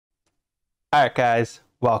Alright guys,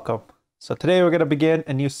 welcome. So today we're going to begin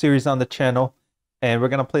a new series on the channel and we're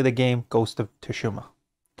going to play the game Ghost of Tsushima.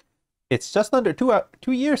 It's just under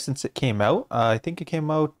 2 years since it came out. I think it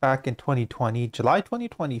came out back in 2020, July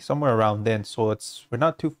 2020, somewhere around then. So we're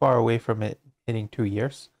not too far away from it hitting 2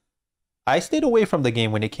 years. I stayed away from the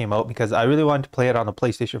game when it came out because I really wanted to play it on the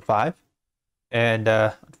PlayStation 5. And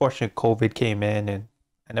unfortunately COVID came in and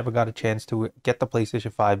I never got a chance to get the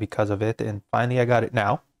PlayStation 5 because of it. And finally I got it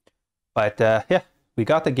now. But yeah, we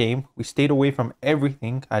got the game. We stayed away from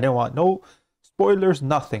everything. I didn't want no spoilers,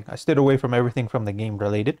 nothing. I stayed away from everything from the game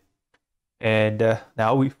related. And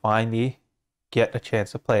now we finally get a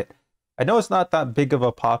chance to play it. I know it's not that big of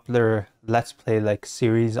a popular Let's Play like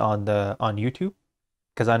series on YouTube,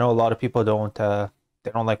 because I know a lot of people don't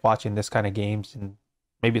like watching this kind of games, and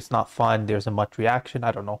maybe it's not fun. There isn't much reaction.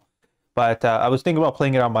 I don't know. But I was thinking about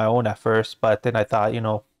playing it on my own at first, but then I thought,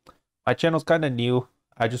 my channel's kind of new.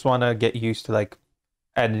 I just want to get used to like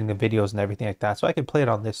editing the videos and everything like that, so I can play it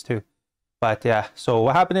on this too. But yeah, so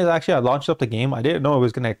what happened is actually I launched up the game. I didn't know it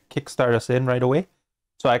was going to kickstart us in right away.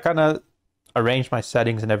 So I kind of arranged my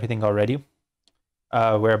settings and everything already.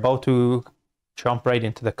 We're about to jump right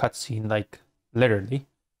into the cutscene, like literally.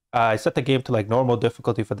 I set the game to like normal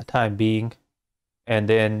difficulty for the time being. And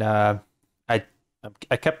then I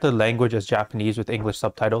kept the language as Japanese with English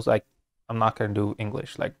subtitles. I'm not going to do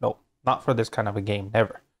English. Like, no. Not for this kind of a game,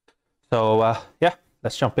 never. So, yeah,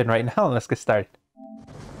 let's jump in right now and let's get started.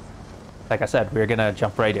 Like I said, we're gonna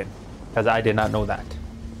jump right in, because I did not know that.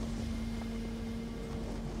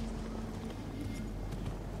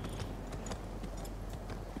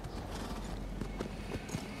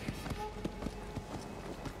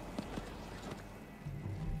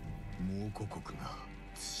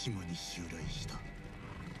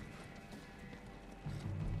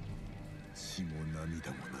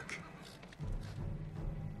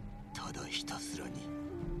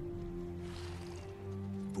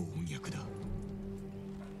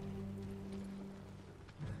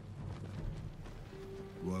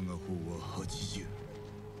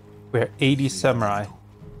 We're 80 samurai.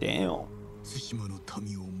 Damn.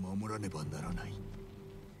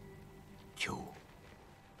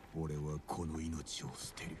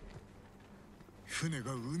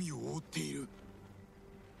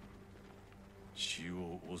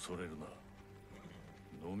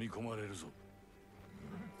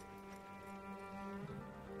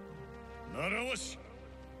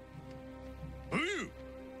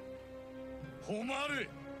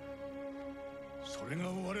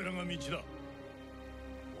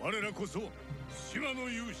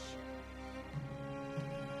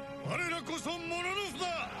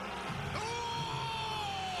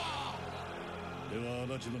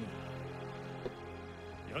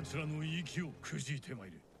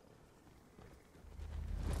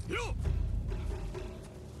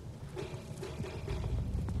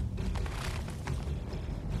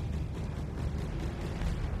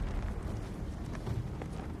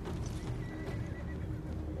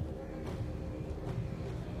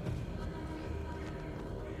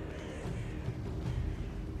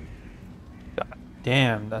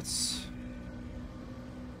 Damn, that's...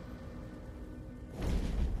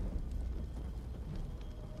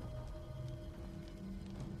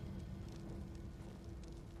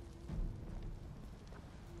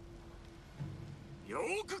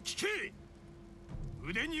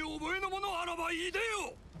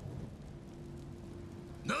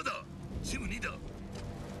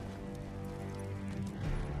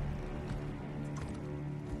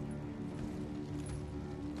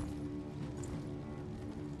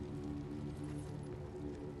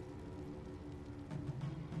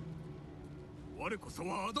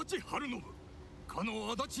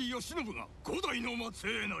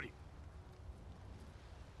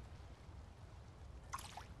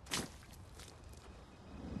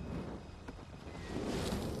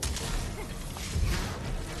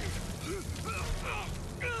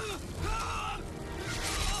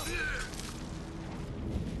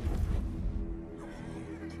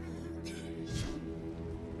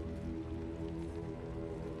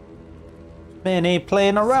 Man ain't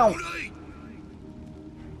playing around.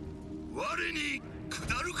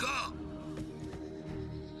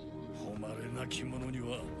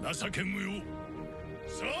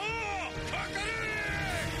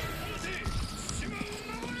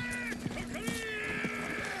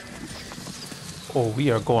 Oh,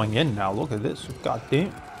 we are going in now. Look at this. God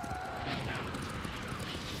damn.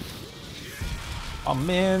 Oh,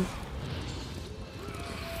 man.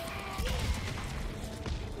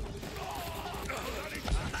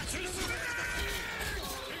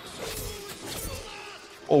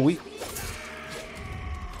 Oh, we...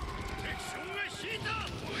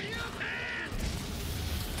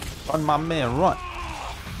 Run, my man, run.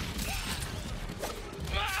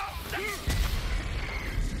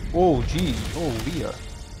 Oh, geez. Oh, we are.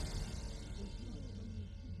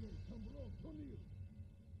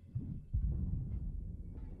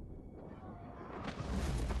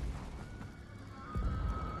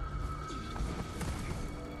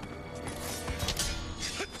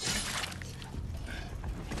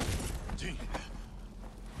 Jin,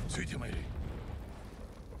 ついてまいれ。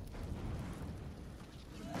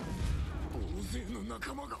大勢の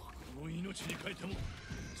仲間が。この命に変えても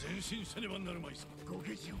前進せねばなるまいぞ。ご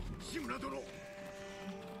下知を、志村殿。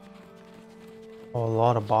Oh, a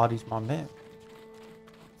lot of bodies, my man.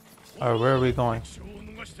 Alright, where are we going?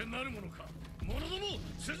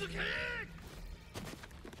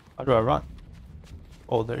 How do I run?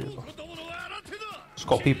 Oh, there you go. Let's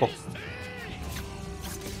go, people.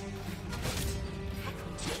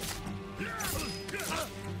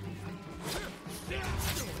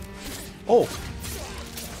 Oh!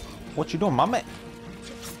 What you doing, my man?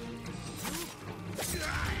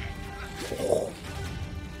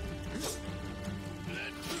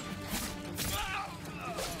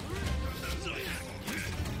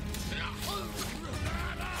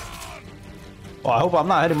 Oh, I hope I'm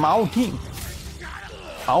not hitting my own team.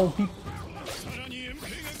 My own people.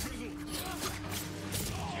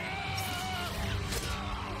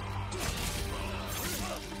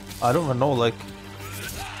 I don't even know, like...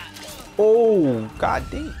 Oh, god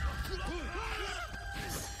damn.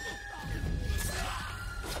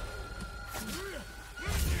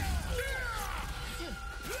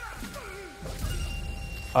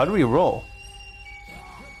 How do we roll?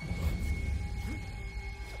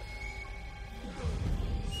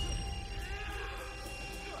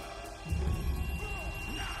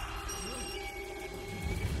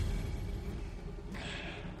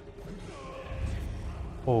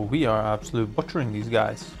 Oh, we are absolutely butchering these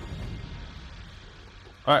guys.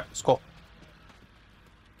 Alright, let's go.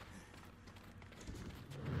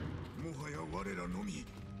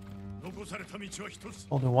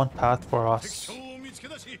 Only one path for us.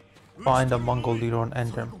 Find the Mongol leader and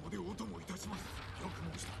end him.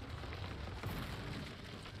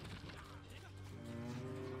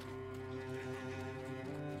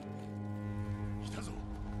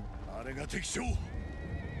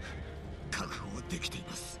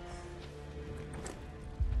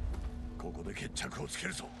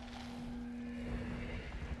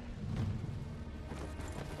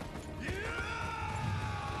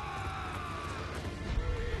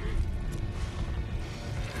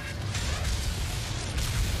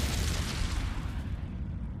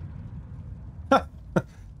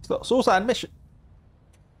 Suicide mission.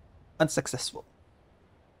 Unsuccessful.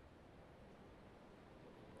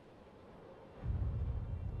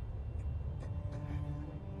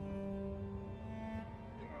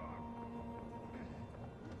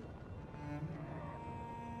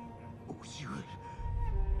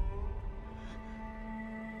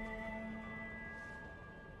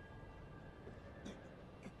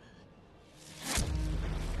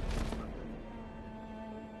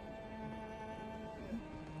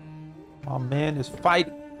 My man is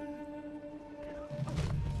fighting.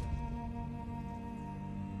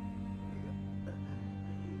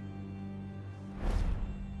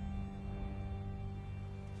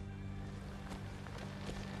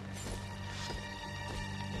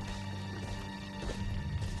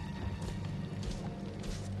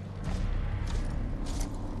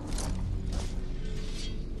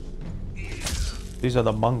 These are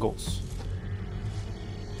the Mongols.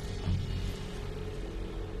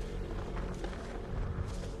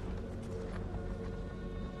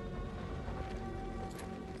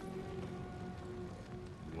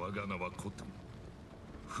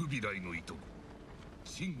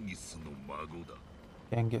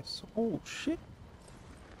 Genghis. Oh shit.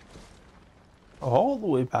 All the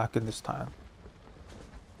way back in this time.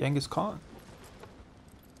 Genghis Khan.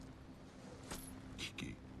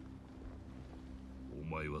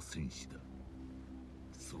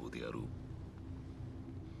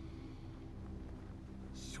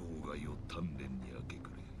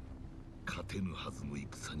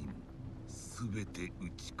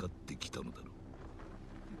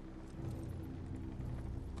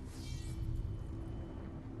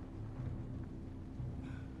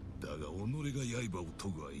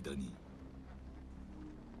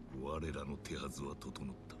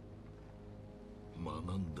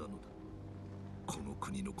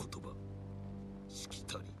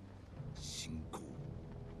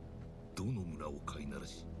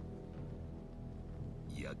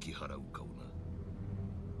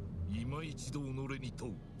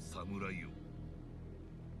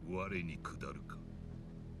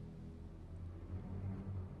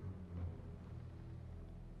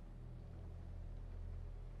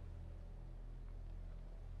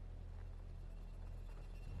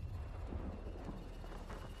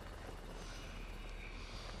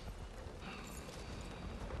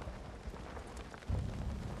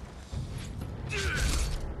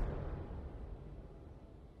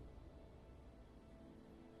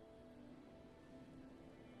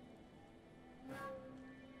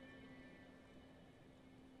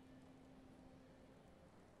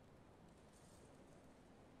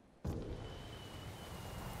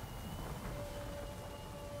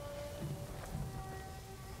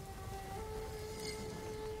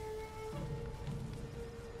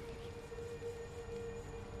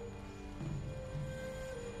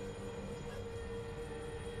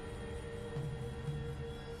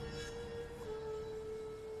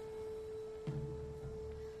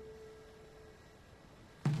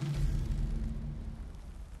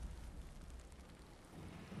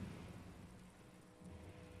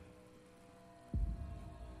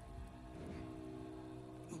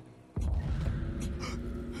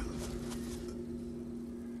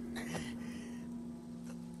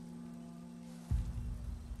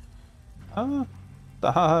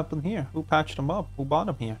 The hell happened here? Who patched him up? Who brought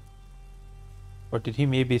him here? Or did he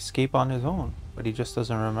maybe escape on his own, but he just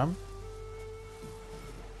doesn't remember?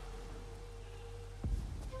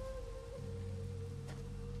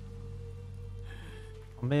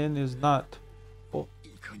 A man is not. Oh. い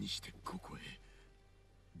かにしてここへ。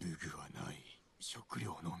武具はない。食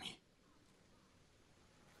料のみ。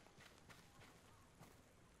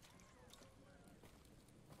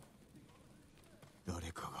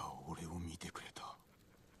誰かが俺を見てくれた。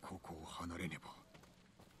ここを離れねば。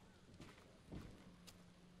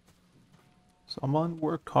Someone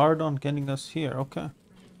worked hard on getting us here. Okay.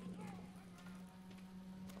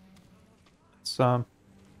 It's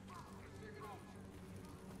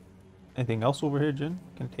anything else over here, Jin?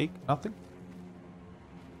 Can take nothing.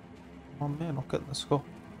 Oh man, okay, let's go.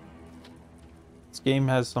 This game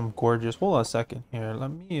has some gorgeous. Hold on a second here.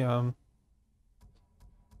 Let me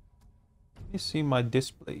see my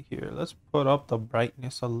display here. Let's put up the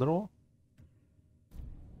brightness a little.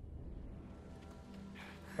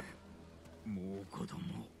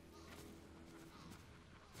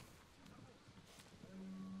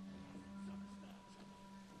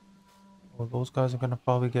 Well, those guys are gonna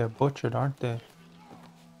probably get butchered, aren't they?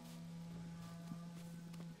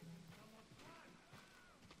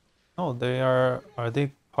 No, they are. Are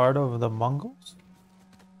they part of the Mongols?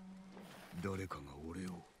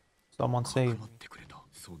 Someone saved me.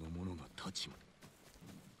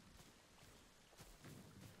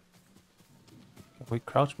 Can we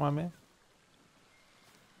crouch, my man?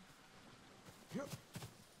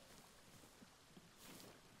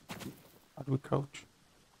 How do we crouch?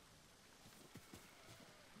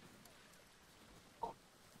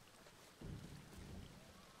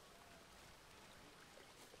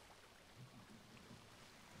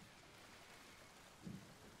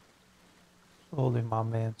 Slowly, my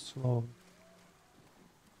man, slowly.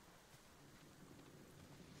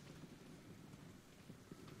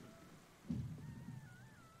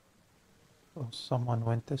 Oh, someone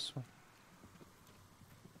went this way.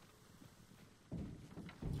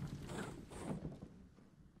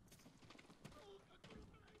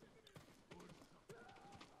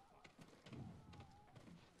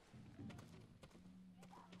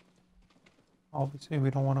 Obviously, we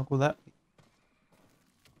don't want to go that way.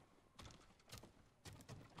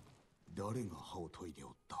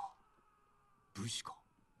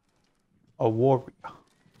 A warrior.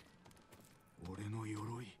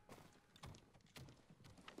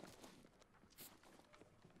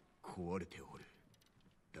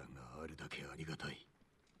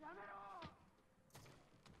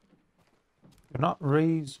 You're not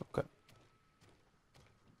raised. Okay.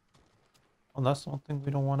 Well, that's something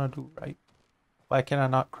we don't want to do, right? Why can I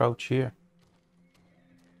not crouch here?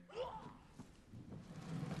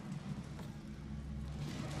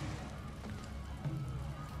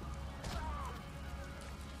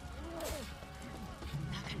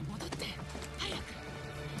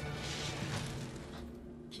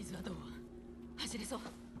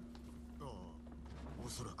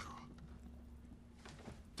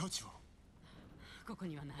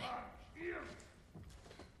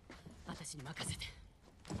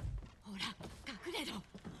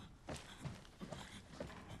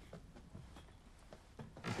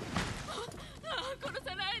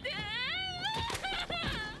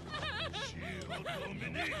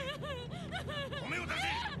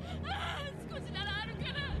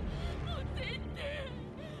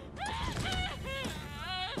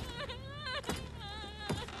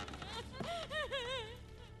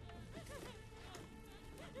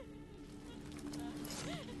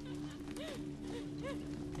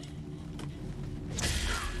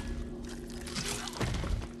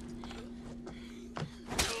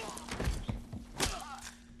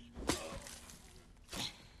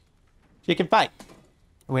 She can fight.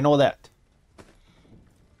 We know that.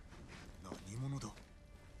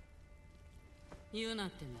 Yuna っ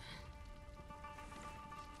てんだ。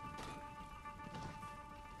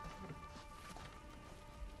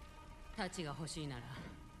太刀が欲しいなら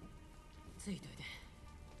ついといて。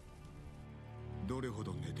どれほ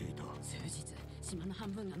ど寝ていた？数日、島の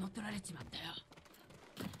半分が乗っ取られちまったよ。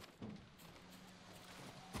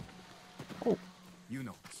お、ユ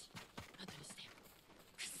ナ。後にして。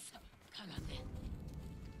くっそ、かがんで。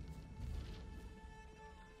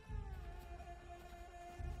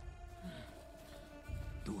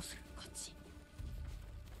どうする？こっち。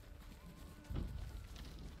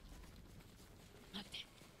待って。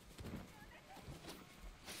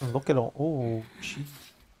Look at all. Oh, jeez.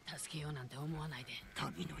 助けようなんて思わないで。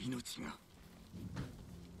民の命が。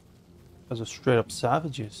Those are straight up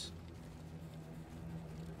savages.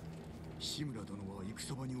 志村殿は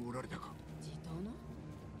戦場におられたか？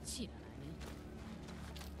知らないね。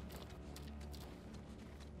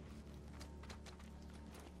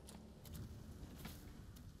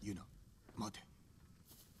ユナ、待て。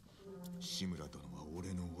志村殿は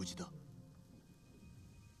俺の叔父だ。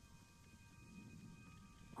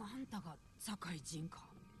あんたが酒井仁か。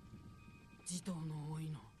地頭の老い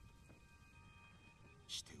の。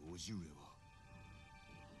して叔父上は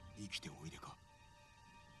生きておいでか。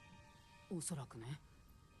おそらくね。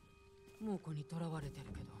猛虎に囚われてる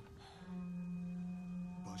けど。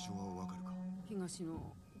場所はわかるか。東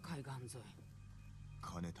の海岸沿い。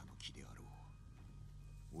金田の木であろ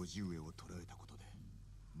う。叔父上を捕らえたことで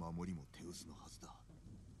守りも手薄のはずだ。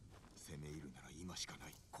攻め入るなら今しかな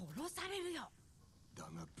い。殺されるよ。だ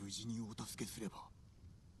が無事にお助けすれば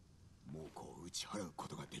猛虎を打ち払うこ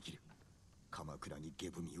とができる。鎌倉に下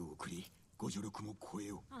踏みを送りご助力も超え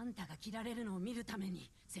よあんたが切られるのを見るために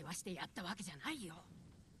世話してやったわけじゃないよ。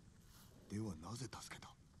う。ではなぜ助け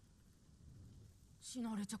た。死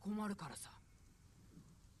なれちゃ困るからさ。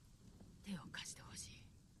手を貸してほしい。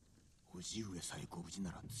叔父上さえご無事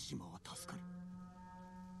なら対馬は助かる。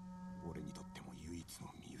俺にとっても唯一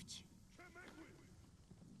の身内。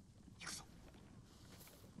行くぞ。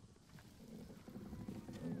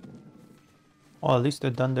 Well, at least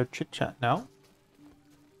they've done their chit chat now.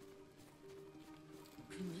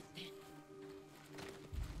 くぐって。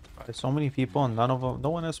 Right, so many people, and none of them, no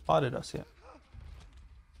one has spotted us yet.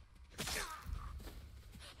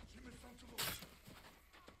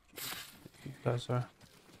 You guys are.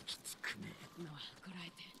 今はこらえ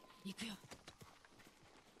て行くよ。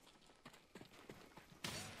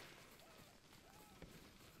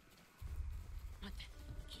待って。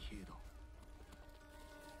騎兵だ。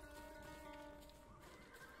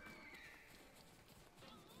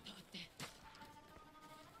 通って。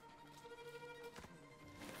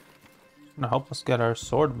 Gonna help us get our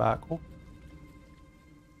sword back. Oh.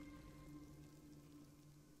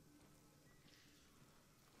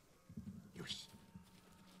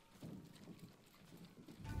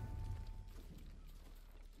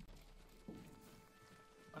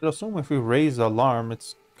 I'd assume if we raise the alarm,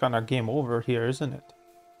 it's kind of game over here, isn't it?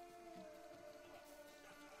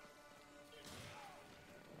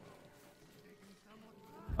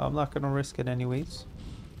 I'm not gonna risk it anyways.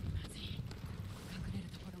 まずい。隠れる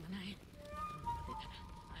ところがない。出たら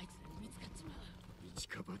あいつらに見つかっちまう。一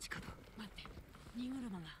か八かだ。待って。荷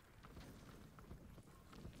車が。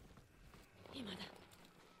今だ。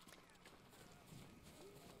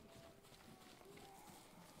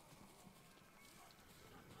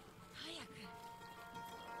 早く。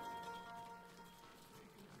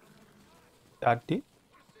 That did?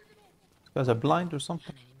 These guys are blind or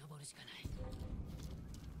something. 羽に登るしかない。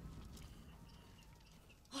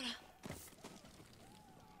ほら。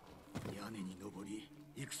屋根に登り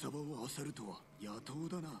戦場を漁るとは野党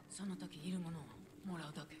だな。その時いるものをもら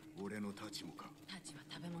うだけ。俺の太刀もか。太刀は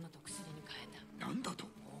食べ物と薬に変えた。なんだと。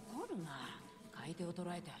怒るな。買い手を捕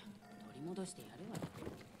らえて取り戻してやるわ。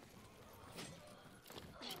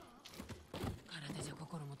体じゃ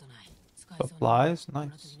心もとない。使えそうな。 Supplies? この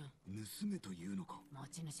Nice. 次の盗めというのか。持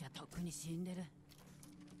ち主はとっくに死んでる。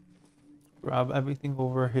 Grab everything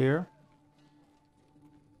over here.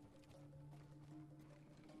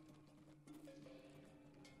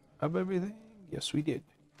 Grab everything? Yes, we did.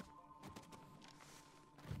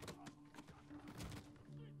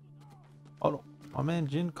 Oh no, my man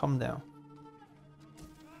Jin, come down.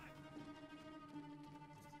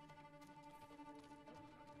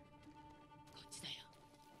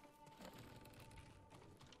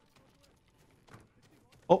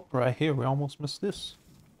 Oh, right here, we almost missed this.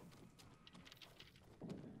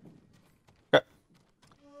 Okay.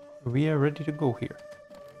 We are ready to go here.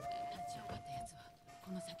 タッチを買ったやつはこ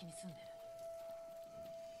の先に住んでる。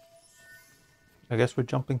 I guess we're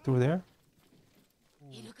jumping through there.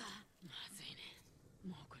 いるか。まずいね。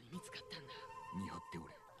もうこれ見つかったんだ。見張ってお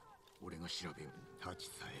れ。俺が調べよう。太刀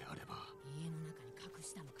さえあれば家の中に隠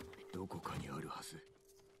したのかもね。どこかにあるはず。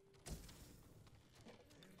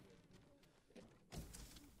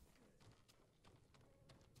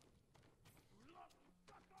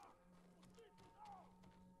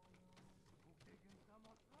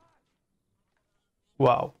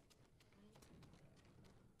 Wow.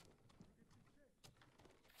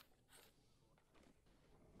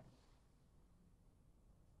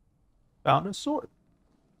 Found a sword.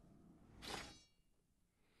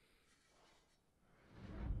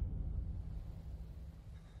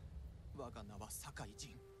 我が名は酒井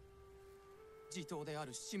仁。地頭であ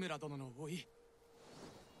る志村殿の甥。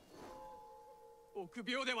臆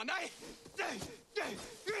病ではない。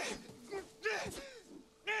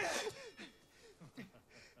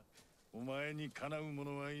お前にかなう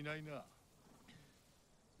者はいないな。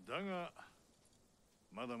だが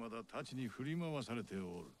まだまだ太刀に振り回されて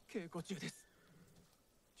おる。稽古中です。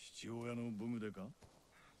父親の武具でか。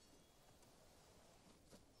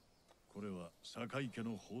これは堺家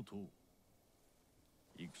の宝刀。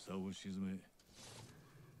戦を鎮め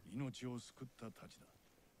命を救った太刀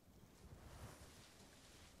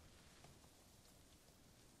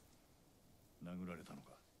だ。殴られたの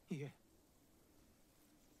か。いえ。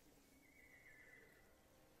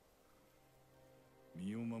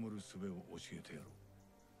身を守る術を教えてやろう。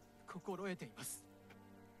心得ています。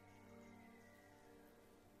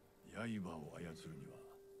刃を操るには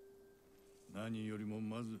何よりも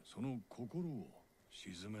まずその心を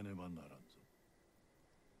鎮めねばならんぞ。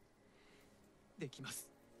できます、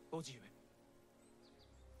叔父上。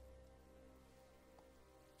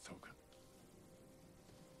そうか。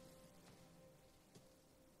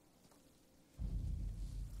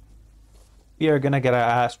We are gonna get our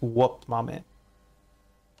ass whooped, my man.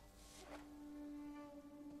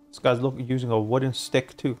 This guy's using a wooden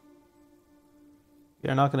stick too.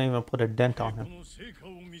 You're not gonna even put a dent on him.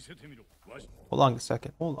 Hold on a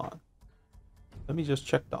second. Hold on. Let me just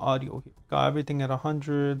check the audio here. Got everything at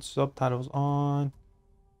 100. Subtitles on.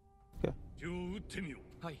 Okay.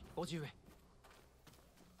 はい、叔父上。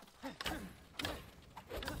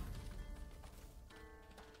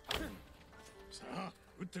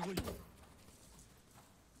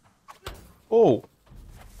Oh.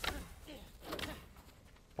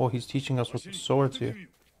 Oh, he's teaching us with the swords here.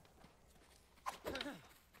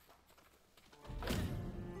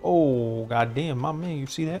 Oh, goddamn, my man, you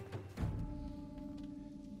see that?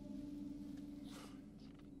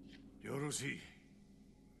 よろしい。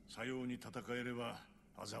さように戦えれば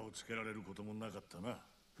あざをつけられることもなかったな。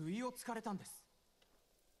不意をつかれたんです。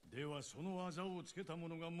ではそのあざをつけた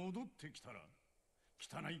者が戻ってきたら、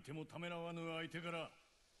汚い手もためらわぬ相手から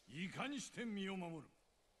いかにして身を守る。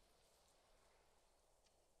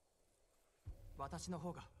私の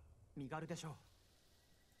方が身軽でしょ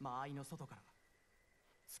う。間合いの外から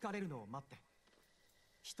疲れるのを待って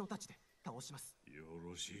人たちで倒します。よ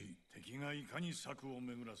ろしい。敵がいかに策を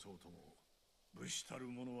巡らそうとも、武士たる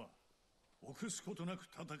者は臆すことなく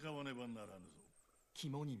戦わねばならぬぞ。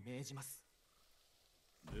肝に銘じます。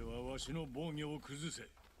ではわしの防御を崩せ。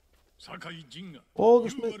堺陣がお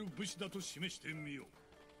ー、優ある武士だと示してみよう。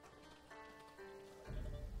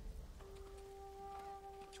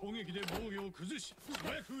攻撃で防御を崩し、素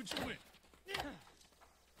早く打ち込め。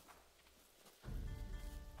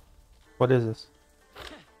What is this?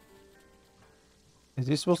 Is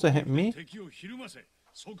he supposed to hit me? 敵をひるませ、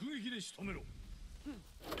即撃で仕留めろ。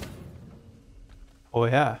Oh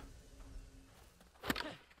yeah.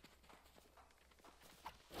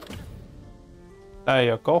 There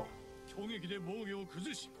you go. 攻撃で防御を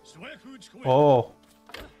崩し、素早く打ち込め。Oh.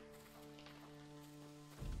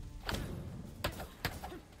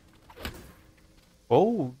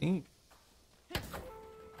 Oh, dang.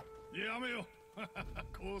 やめよ。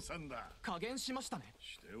降参だ。加減しましたね。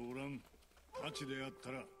しておらん。太刀であっ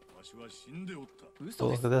たらわしは死んでおった。嘘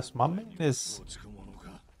Look です。 at this. My man is. つくもの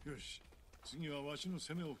か。よし。次はわしの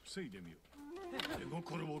攻めを防いでみよう。手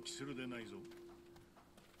心を期するでないぞ。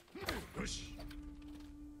よし。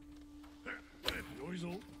よいぞ。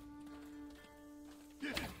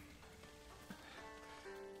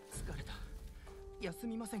疲れた。休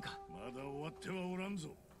みませんか。まだ終わってはおらん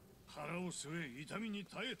ぞ。腹を据え痛みに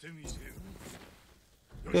耐えてみせよ。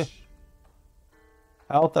よし。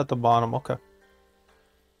Health at the bottom. Okay.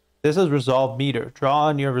 This is resolve meter. Draw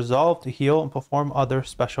on your resolve to heal and perform other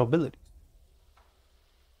special abilities.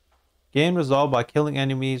 Gain resolve by killing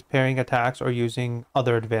enemies, parrying attacks, or using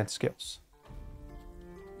other advanced skills.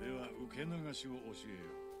 では受け流しを教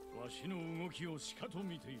えよ。わしの動きをしかと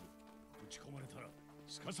見ている。打ち込まれたら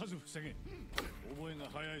すかさず防げ。覚えが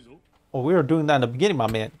早いぞ。Oh, we were doing that in the beginning, my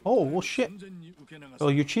man. Oh, well, shit. Oh,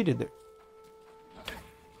 you cheated there.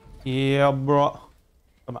 Yeah, bro.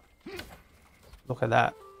 Come on. Look at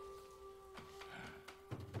that.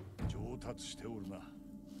 上達しておるな。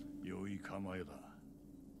良い構えだ。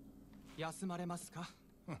休まれますか。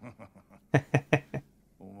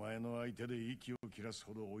お前の相手で息を切らす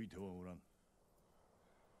ほど置いてはおらん。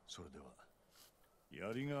それでは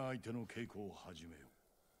槍が相手の稽古を始めよ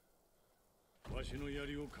う。わしの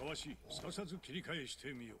槍をかわし、すかさず切り返し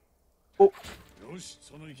てみよう。よし、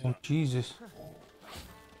その意気 Oh, だ。 Jesus.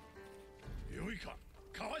 良いか。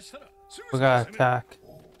かわしたらす We ぐ gotta 攻め attack.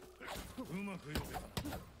 うまくよけ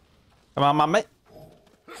た。 Come on, my mate.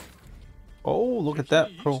 Oh, look at that,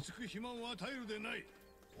 敵に bro. 息つく暇を与えるでない。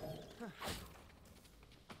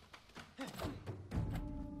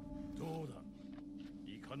どうだ。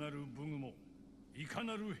いかなる武具もいか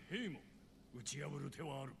なる兵も打ち破る手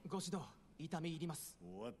はある。ご指導痛み入ります。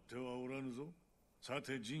終わってはおらぬぞ。さ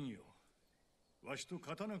て陣よ、わしと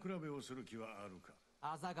刀比べをする気はあるか。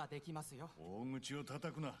あざができますよ。大口を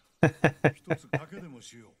叩くな。一つ賭けでも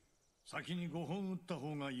しよう。先に5本打った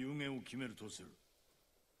方が有名を決めるとする。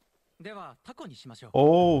ではタコにしましょう。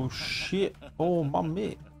 Oh shit. Oh my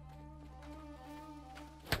man.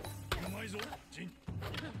 うまいぞ陣。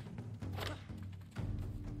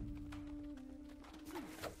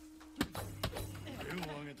手を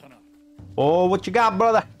挙げたな。 Oh, what you got,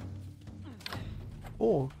 brother?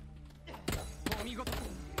 Oh. お見事。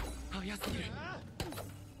早すぎる。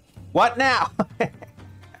 What now?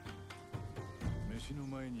 飯の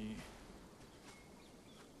前に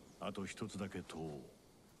あと一つだけ問おう。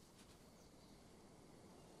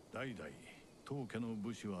代々当家の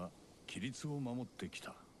武士は規律を守ってき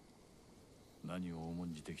た。何を重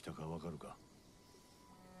んじてきたかわかるか。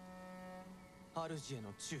主へ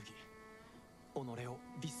の忠義、己を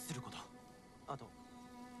律すること、あと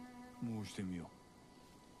申してみよ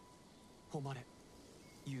誉れ、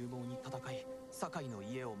勇猛に戦い堺の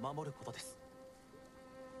家を守ることです。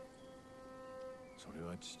う。それ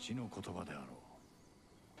は父の言葉であろ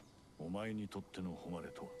う。お前にとっての誉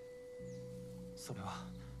れとは。それは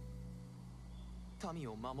民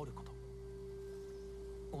を守ること、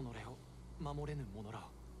己を守れぬ者らを。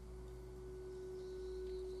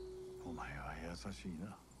お前は優しい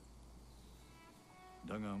な。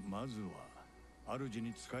だがまずは主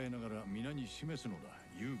に仕えながら皆に示すのだ。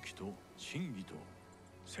勇気と真義と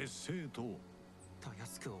節制と。たや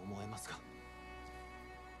すく思えますが、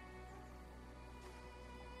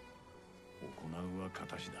行うは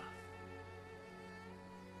形だ。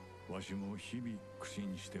わしも日々苦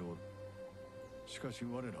心しておる。しかし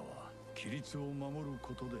我らは規律を守る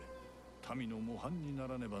ことで民の模範にな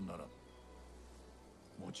らねばならん。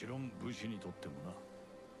もちろん武士にとってもな。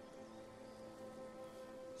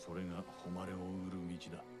それが誉れを売る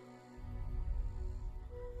道だ。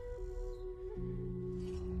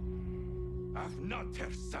I've not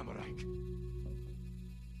their samurai.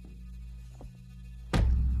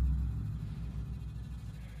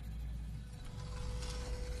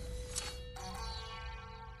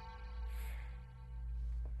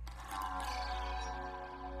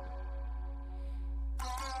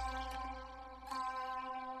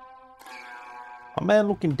 My man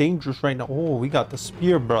looking dangerous right now. Oh, we got the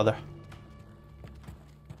spear, brother.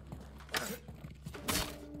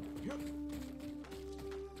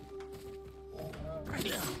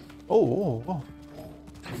 Oh, oh, oh.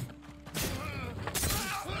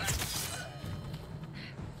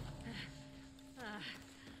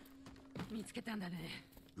 見つけたんだね。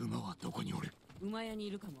馬はどこにおる？馬屋に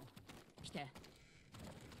いるかも。来て。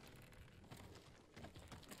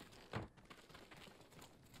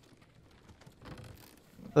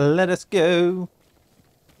Let us go.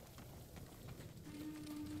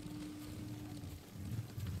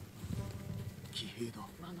 騎兵だ。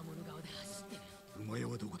我が物顔で走ってる。馬屋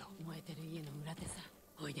はどこだ？燃えてる家の裏手さ。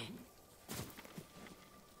おいで。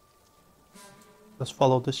 Let's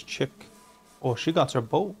follow this chick. Oh, she got her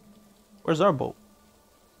boat. Where's our boat?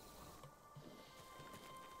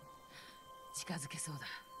 近づけそうだ。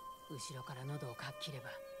後ろから喉をかっ切れば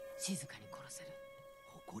静かに殺せる。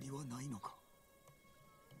誇りはないのか？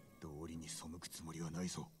道理に背くつもりはない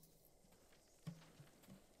ぞ。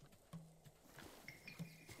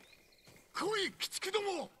来い、鬼畜ど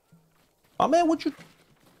も！ Oh man, what you?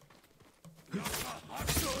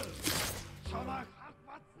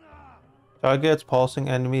 Targets pulsing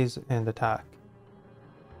enemies and attack.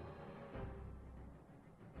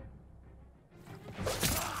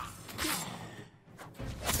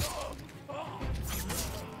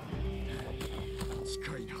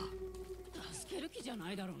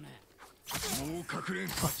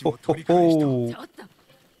 Oh, oh, oh. You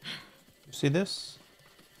see this?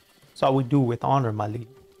 That's how we do with honor, my lady.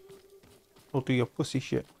 Don't do your pussy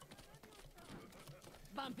shit.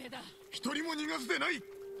 バンペだ。一人も逃がすでない。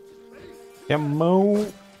 Come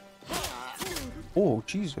on. Oh,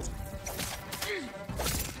 Jesus.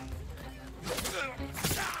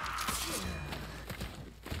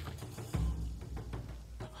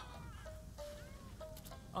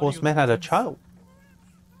 Both men had a child.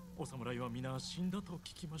 お侍は皆死んだと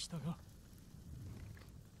聞きましたが。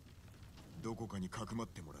どこかにかくまっ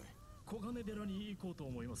てもらえ。小金寺に行こうと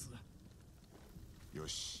思います。よ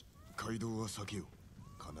し、街道は避けよう。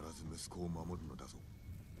必ず息子を守るのだぞ。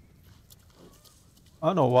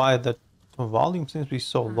 I don't know why the volume seems to be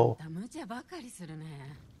so low. あんた無茶ばかりする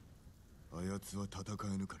ね。あやつは戦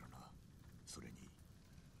えぬからな。それに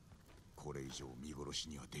これ以上見殺し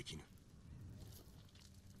にはできぬ。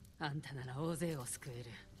あんたなら大勢を救え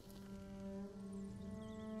る。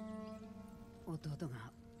弟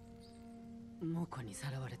が猛虎に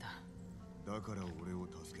さらわれた。だから俺を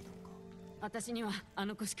助けたのか。私にはあ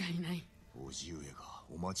の子しかいない。叔父上が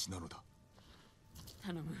お待ちなのだ。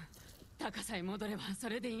頼む。高さえ戻ればそ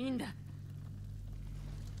れでいいんだ。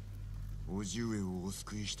叔父上をお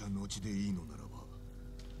救いした後でいいのならば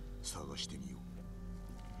探してみよ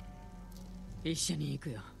一緒に行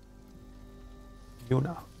くよ。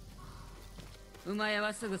Yuna. 馬屋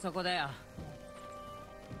はすぐそこだよ。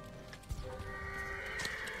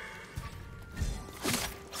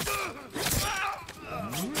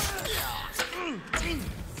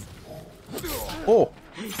Oh.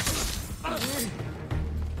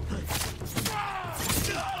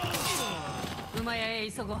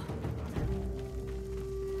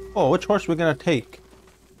 Oh, which horse are we gonna take?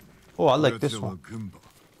 Oh, I う。 like 奴 this らは one. 軍馬。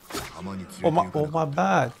浜に連れて Oh 行 my, か oh なか my った。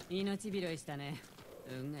 bad. 命拾いしたね。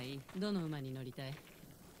運がいい。どの馬に乗りたい？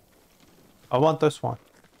 I want this one.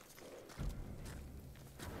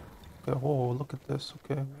 Okay, oh, look at this.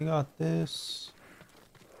 Okay, we got this.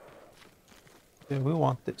 Okay, we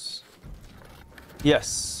want this.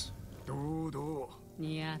 Yes. どう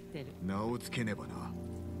似合ってる。名をつけねばな。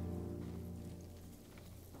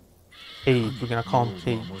 Cage. We're gonna call him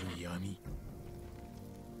Cage. 守る闇。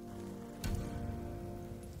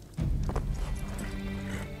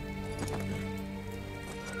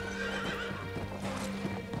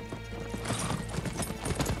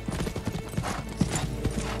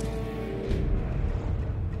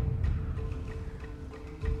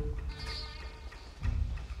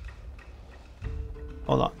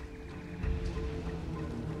 Hold on.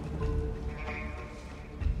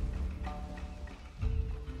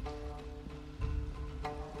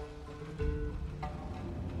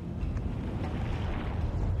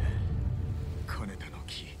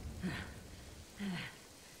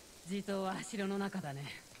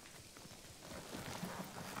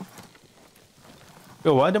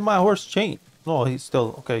 Yo, why did my horse change? No, he's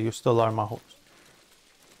still okay. You still are my horse.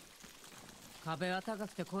 壁は高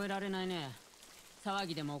くて越えられないね。騒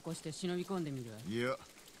ぎでも起こして忍び込んでみる。いや、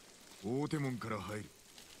大手門から入る。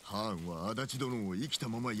ハーンは足立殿を生きた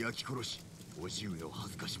まま焼き殺し、叔父上を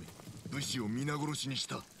恥ずかしめ、武士を皆殺しにし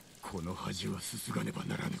た。この恥はすすがねば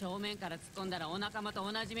ならぬ。正面から突っ込んだらお仲間と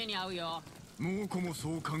同じ目に遭うよ。猛虎も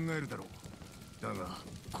そう考えるだろう。だが、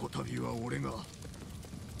こたびは俺が。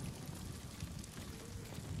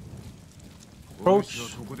お主は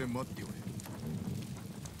ここで待っておれ。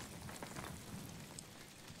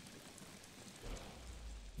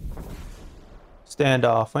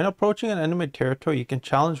 Standoff. When approaching an enemy territory, you can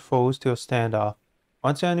challenge foes to a standoff.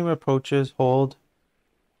 Once the enemy approaches, hold.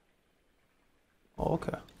 Oh,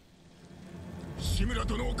 okay. Shimura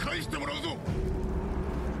殿を返してもらうぞ。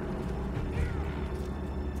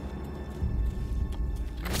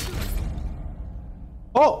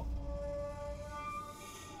 Oh!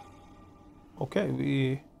 Okay,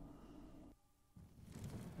 we...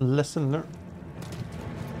 Lesson learned.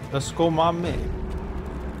 Let's go, my man.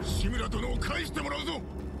 Okay,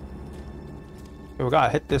 we gotta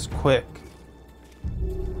hit this quick.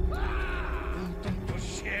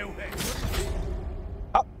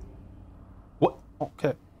 Ah. What?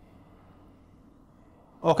 Okay.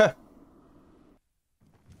 Okay.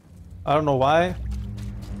 I don't know why.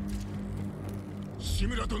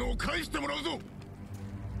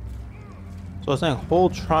 So it's saying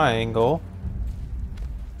hold triangle.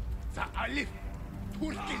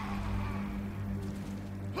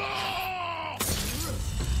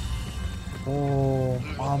 Oh,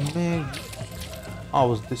 my man. That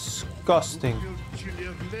was disgusting.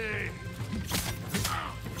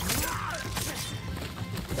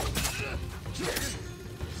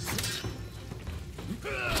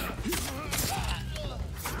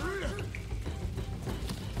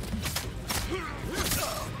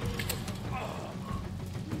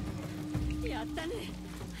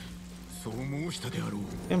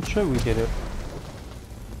 I'm sure we did it.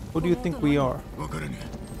 Who do you think we are?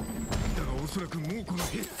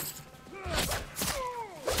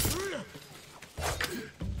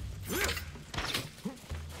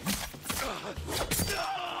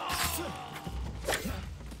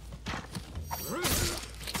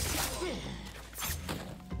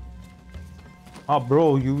 Oh,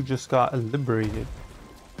 bro, you just got liberated.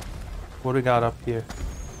 What do we got up here?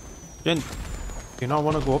 Jin, do you not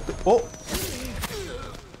want to go up there? Oh!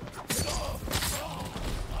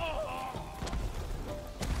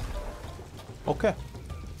 Okay.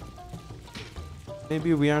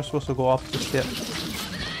 Maybe we aren't supposed to go up the steps.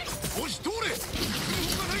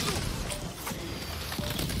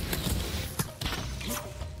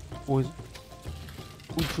 Who is...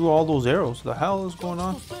 Who drew all those arrows? The hell is going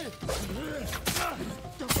on?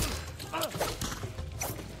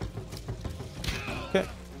 Okay.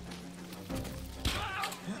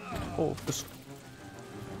 Oh, this.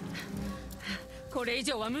 これ以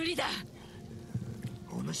上は無理だ。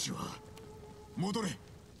お主は戻れ。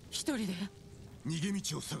一人で逃げ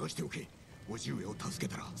道を探しておけ。叔父上を助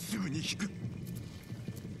けたらすぐに引く。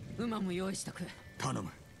馬も用意しとく。頼む。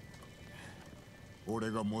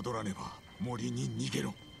俺が戻らねば森に逃げ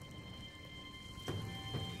ろ。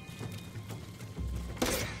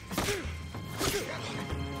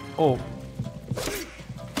Oh.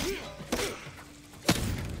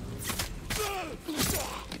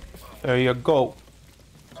 There you go.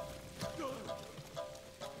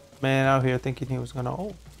 Man out here thinking he was gonna.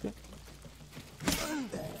 Oh, shit.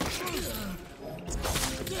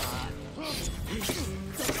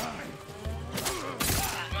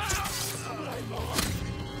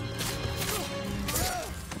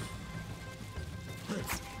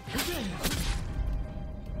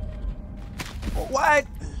 What?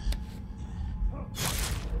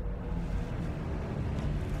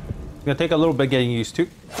 It's gonna take a little bit getting used to.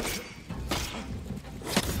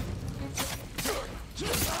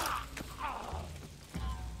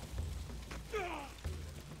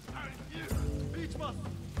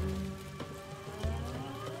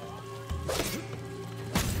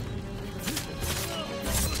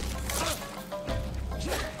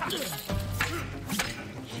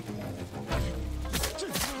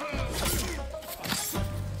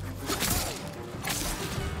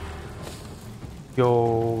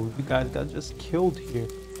 Yo, you guys got just killed here.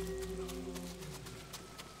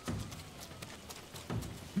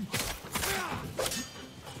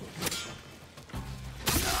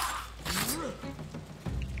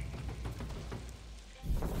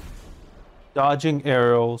 Dodging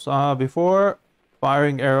arrows. Before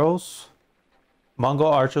firing arrows, Mongol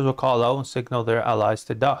archers will call out and signal their allies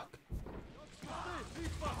to duck.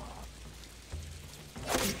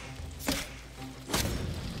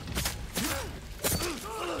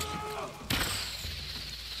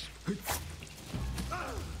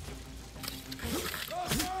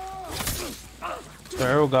 The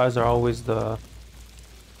arrow guys are always the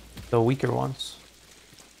weaker ones.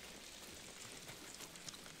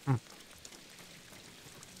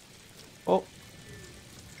 Oh.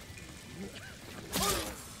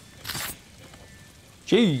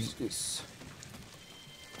 Jesus.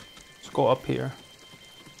 Let's go up here.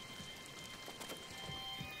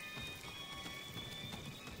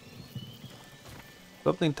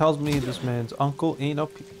 Something tells me this man's uncle ain't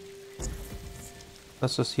up here.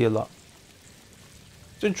 Let's just heal up.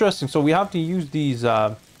 It's interesting. So we have to use these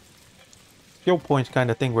skill points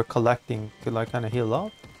kind of thing we're collecting to like kind of heal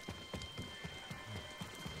up.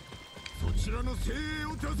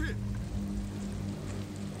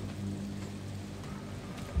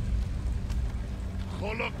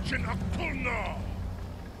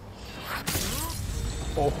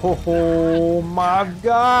 Oh my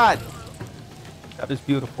God! That is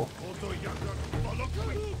beautiful.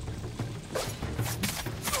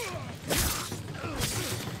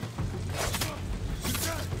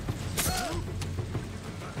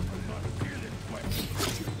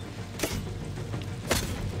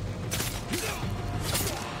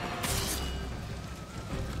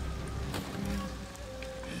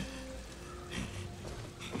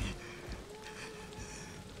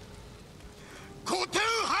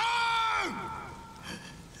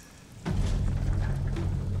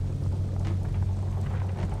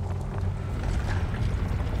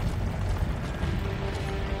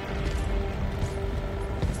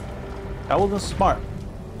 That wasn't smart.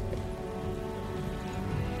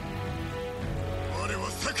 我は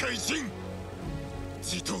酒井仁、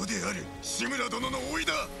地頭である志村殿の甥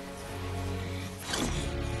だ。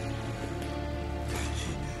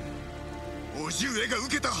叔父上が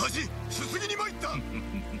受けた恥、すすぎに参った。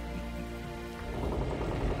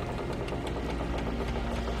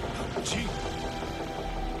仁、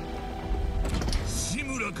志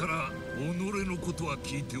村から己のことは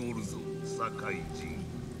聞いておるぞ、酒井仁。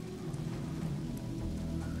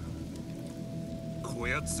こ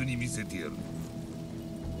やつに見せてやる。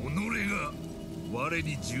己が我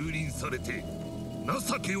に蹂躙されて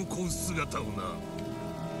情けをこう姿をな。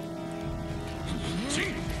チ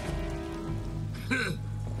ン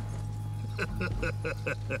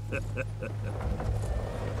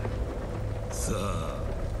さあ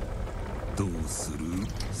どうする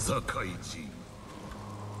酒井仁。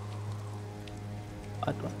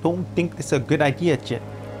I don't think this is a good idea, Jin.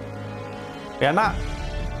 We're not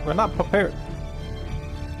prepared.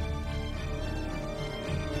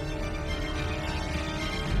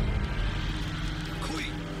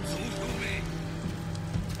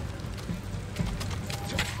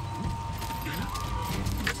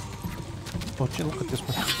 Oh, Jin, look at this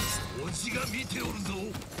one. おじが見ておるぞ。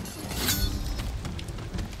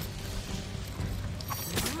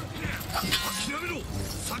諦めろ、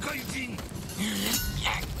酒井陣。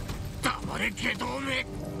黙れけどめ。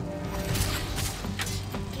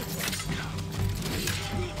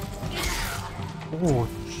Oh,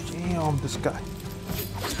 damn, this guy.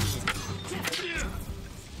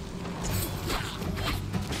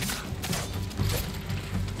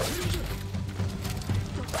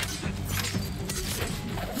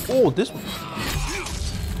 Oh, this one.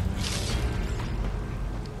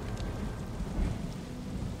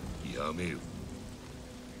 やめよ。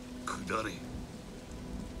下れ。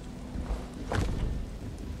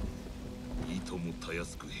いともたや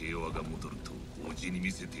すく平和が戻るとおじに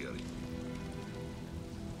見せてやれ。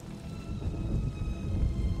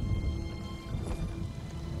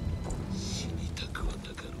死にたくはな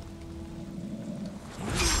かろう。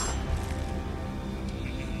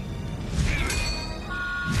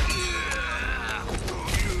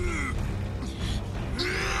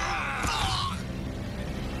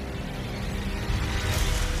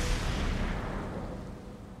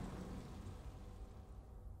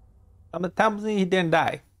I'm telling you, he didn't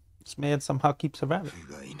die. This man somehow keeps surviving.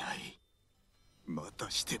 不甲斐ない。ま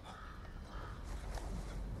たしても。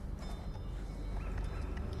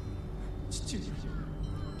父上。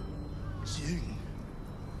ジン。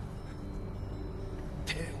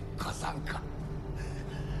手を貸さんか。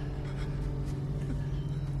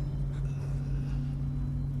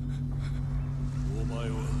お前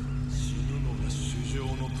は死ぬのが主情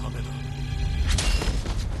のためだ。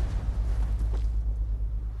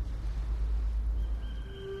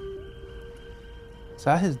Is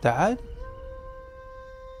that his dad?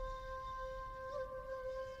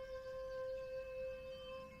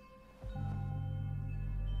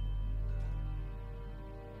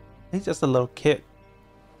 He's just a little kid.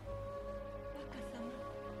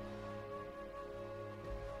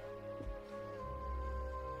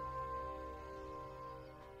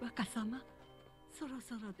 若様、そろ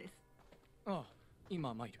そろです。ああ、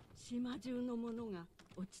今参る。島中の者が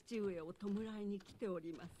お父上を弔いに来てお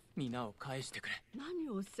ります。皆を返してくれ。何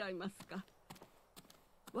をおっしゃいますか。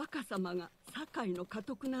若様が堺の家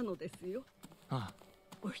督なのですよ。ああ、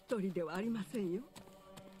お一人ではありませんよ。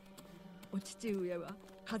お父上は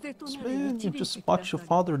風と This なり man, 導 you いて just くだ watched さ your り、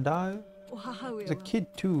 father die. お母 He's 上 a は kid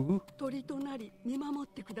too. 鳥となり見守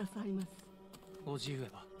ってくださいます。おじ上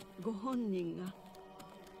はご本人が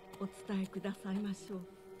お伝えくださいましょう。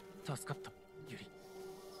助かった、ゆり。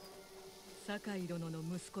堺殿の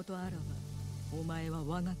息子とあらば、お前は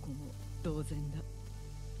我が子も同然だ。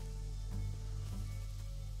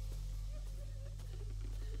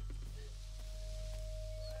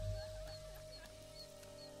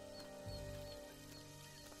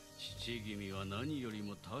父君は何より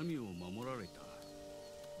も民を守られた。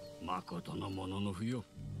まことのものの不よ。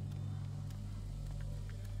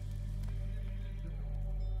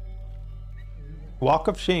Walk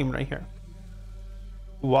of shame right here.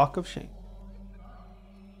 Walk of shame.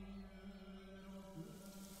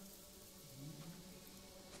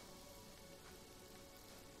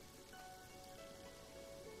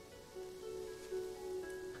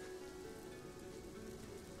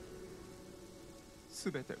 す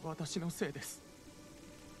べて私のせいです。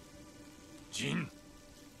ジン、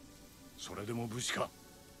それでも武士か。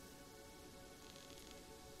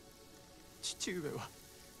父上は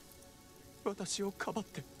私をかばっ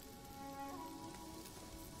て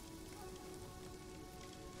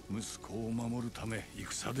息子を守るため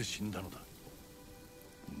戦で死んだのだ。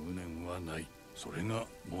無念はない。それが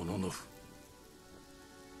モノノフ。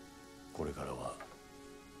これからは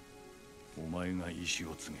お前が意志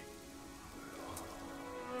を継げ。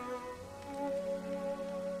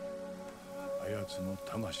あやつの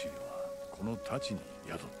魂はこの太刀に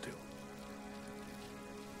宿っておる。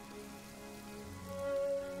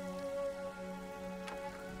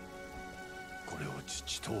これを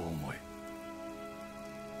父と思え。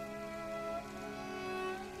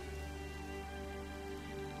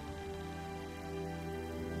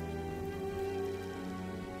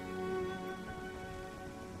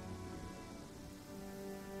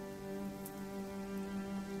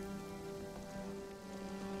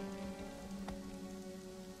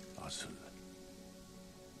明日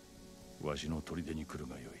わしの砦に来る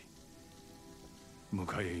がよい。迎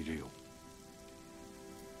え入れよう。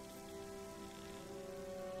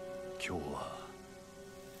今日は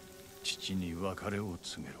父に別れを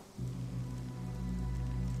告げろ。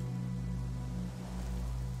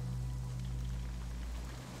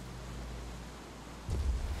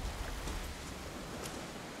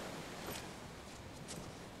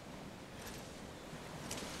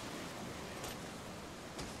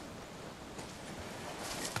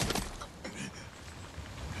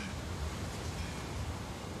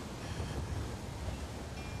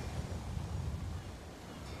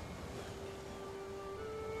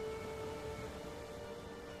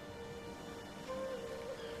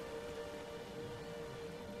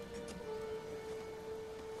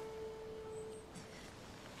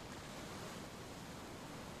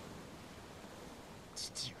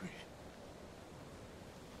父上、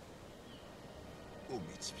お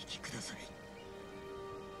導きください。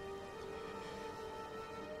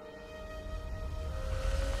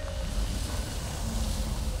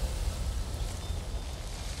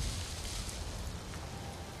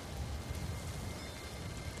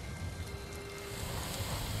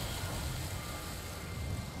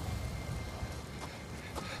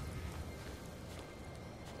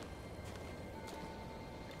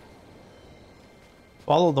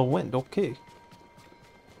Follow the wind, okay.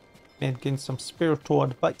 And gain some spiritual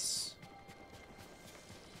advice.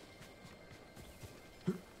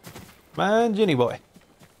 Man, Ginny boy.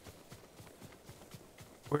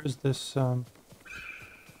 Where's this, I don't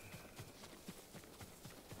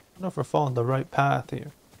know if we're following the right path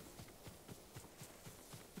here.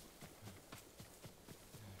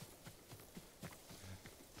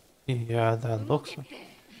 Yeah, that looks like...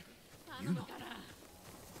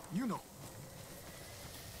 Yuna!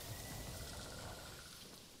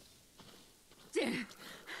 ジン、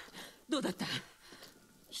どうだった？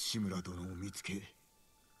志村殿を見つけ、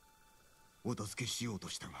お助けしようと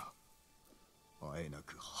したが、あえな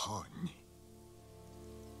くハーンに。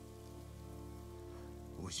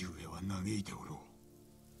叔父上は嘆いておろ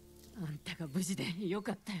う。あんたが無事でよ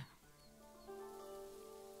かったよ。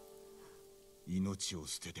命を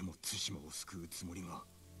捨てても対馬を救うつもりが、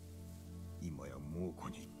今や猛虎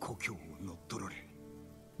に故郷を乗っ取られ、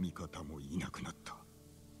味方もいなくなった。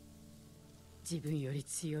自分より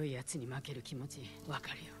強いやつに負ける気持ちわ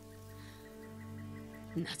かるよ。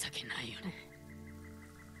情けないよね。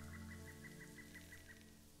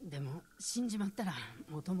でも死んじまったら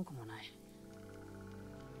元も子もない。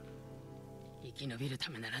生き延びる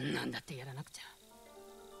ためなら何だってやらなくちゃ。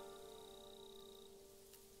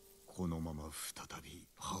このまま再び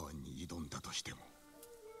ハーンに挑んだとしても、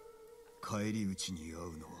返り討ちに遭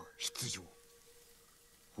うのは必定。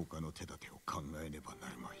他の手立てを考えねばな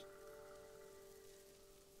るまい。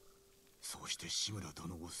そうして志村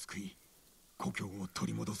殿を救い、故郷を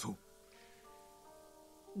取り戻そう。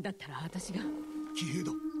だったら私が。騎兵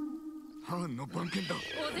だ。ハーンの番犬だ。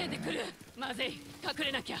大勢で来る。まずい、隠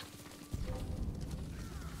れなきゃ。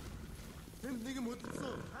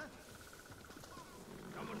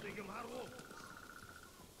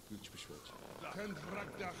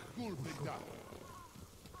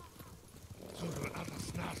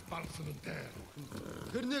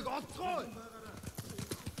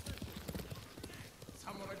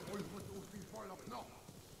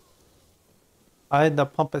I had the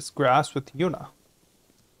pampas grass with Yuna.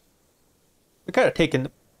 We kind of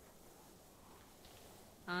taken.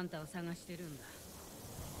 あんたを探してるんだ。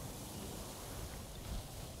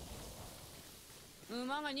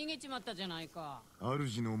馬が逃げちまったじゃないか。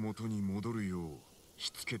主の元に戻るようし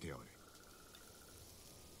つけてあれ。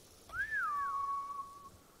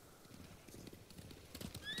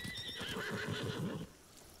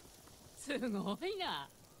すごいな。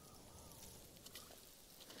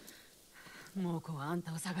猛虎はあん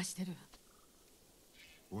たを探してる。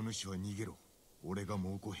お主は逃げろ。俺が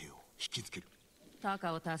猛虎兵を引きつける。タ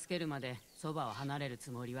カを助けるまでそばを離れる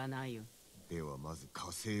つもりはないよ。ではまず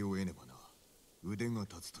加勢を得ねばな。腕が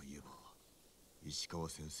立つといえば石川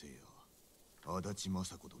先生や足立雅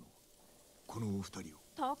子殿、このお二人を。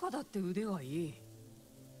タカだって腕はいい。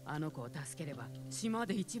あの子を助ければ島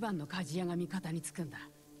で一番の鍛冶屋が味方につくんだ。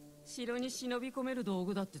城に忍び込める道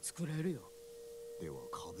具だって作れるよ。では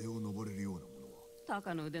壁を登れるようなものは。タ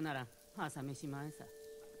カの腕なら朝飯前さ。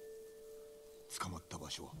捕まった場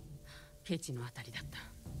所はケチのあたりだった。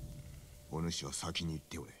お主は先に行っ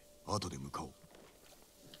ておれ。後で向かおう。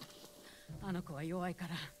あの子は弱いか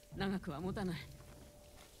ら長くは持たない。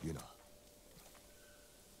ユナ、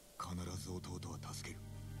必ず弟は助ける。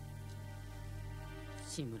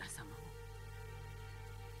志村様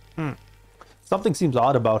も。Something seems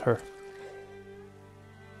odd about her.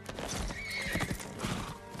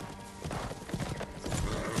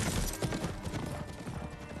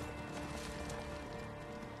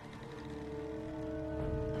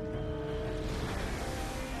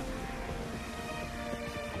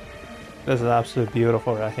 This is absolutely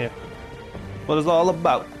beautiful right here. What it's all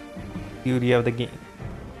about. Beauty of the game.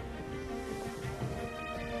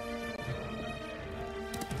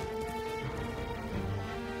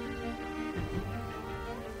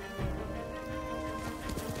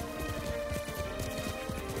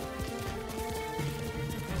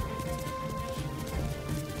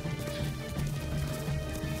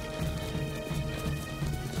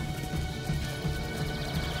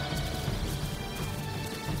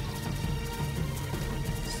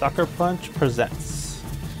 Sucker Punch presents.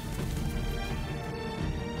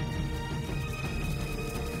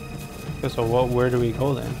 Okay, so where do we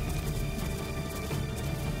go then?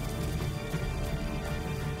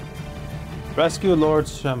 Rescue Lord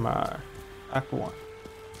Shimura. Act 1.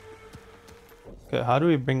 Okay, how do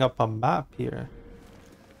we bring up a map here?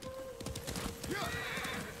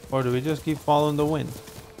 Or do we just keep following the wind?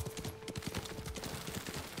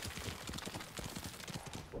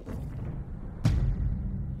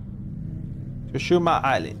 Tsushima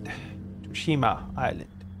Island. Tsushima Island.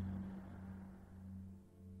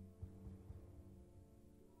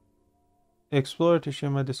 Explore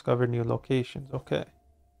Tsushima, discover new locations. Okay.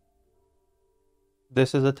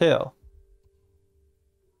 This is a tale.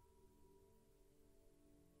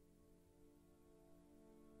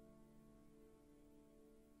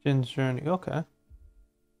 Jin's journey. Okay.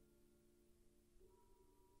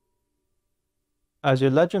 As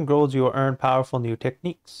your legend grows, you will earn powerful new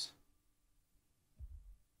techniques.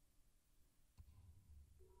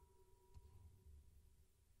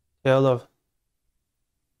 Tale of...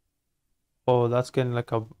 Oh, that's getting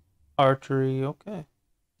like a archery. Okay.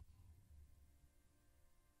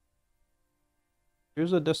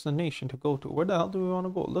 Here's a destination to go to. Where the hell do we want to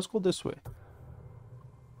go? Let's go this way.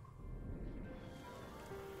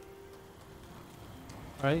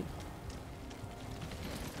 Right?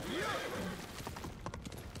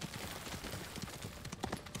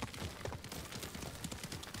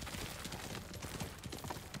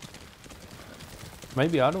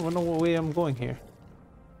 Maybe I don't know what way I'm going here.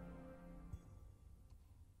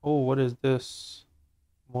 Oh, what is this?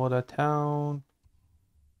 Moda Town.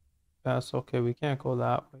 That's okay. We can't go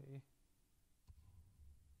that way.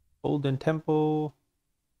 Golden Temple.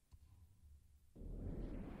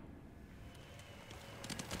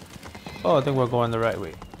 Oh, I think we're going the right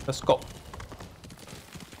way. Let's go.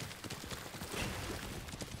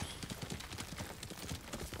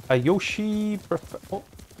 A Yoshi perfect. Oh,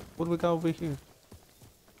 what do we got over here?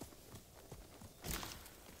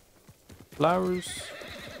 Flowers.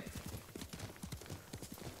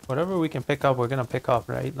 Whatever we can pick up, we're gonna pick up,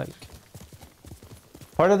 right? Like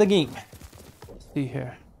part of the game. Let's see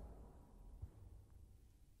here.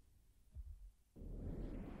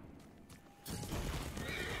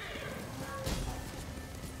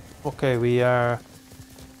 Okay, we're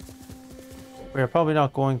probably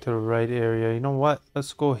not going to the right area. You know what?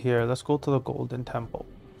 Let's go here. Let's go to the Golden Temple.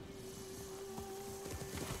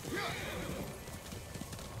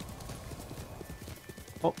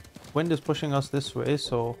 Oh, wind is pushing us this way,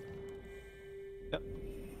 so... Yep.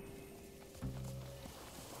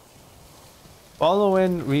 Follow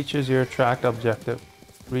in reaches your track objective.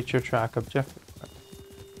 Reach your track objective.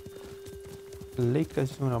 Lake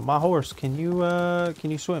Azuna. My horse, can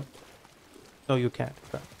you swim? No, you can't.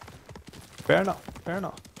 Okay. Fair enough. Fair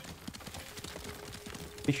enough.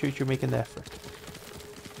 Be sure you're making the effort.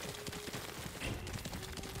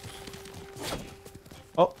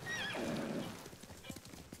 Oh.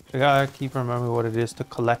 I gotta keep remembering what it is to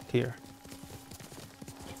collect here.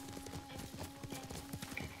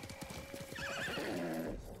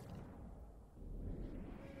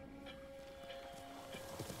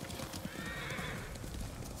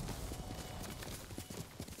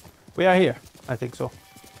 We are here. I think so.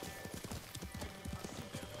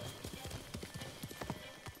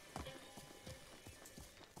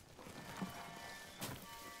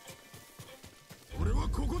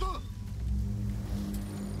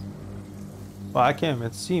 Well, I can't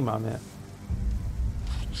even see my man.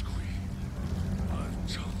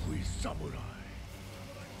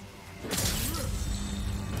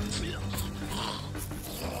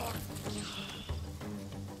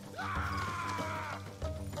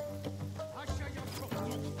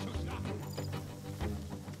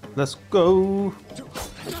 Let's go.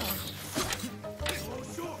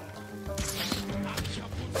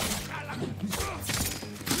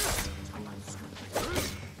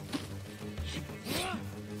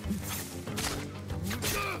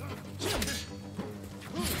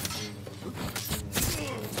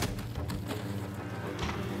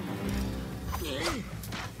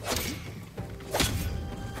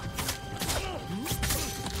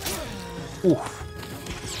 Oof.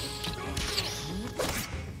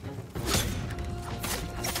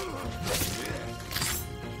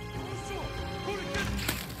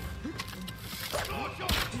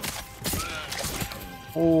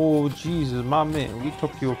 Oh, Jesus, my man, we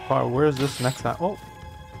took you apart. Where's this next guy? Oh,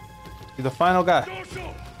 you're the final guy.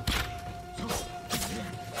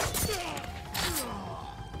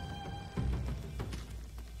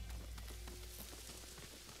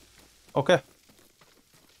 Okay.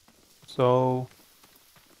 So,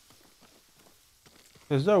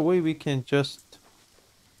 is there a way we can just...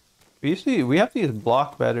 We have to use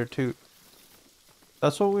block better too.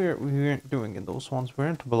 That's what we weren't doing in those ones. We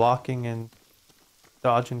weren't blocking and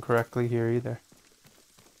dodging correctly here either.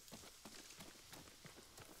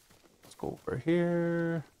 Let's go over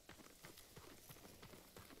here.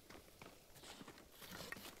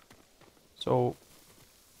 So,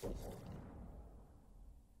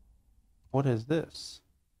 what is this?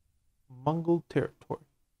 Mongol territory.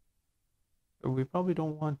 We probably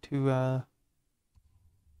don't want to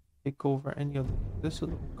take over any of this.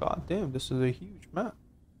 God damn, this is a huge map.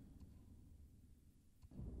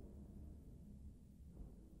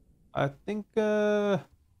 I think going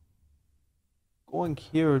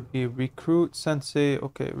here would be recruit sensei.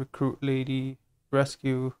 Okay, recruit lady,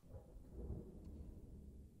 rescue.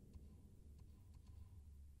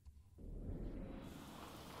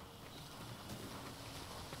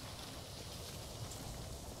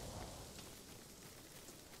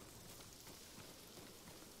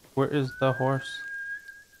 Where is the horse?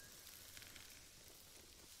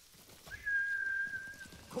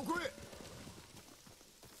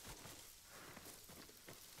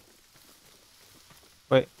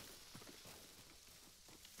 Wait.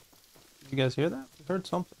 Did you guys hear that? I heard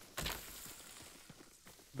something.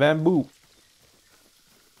 Bamboo.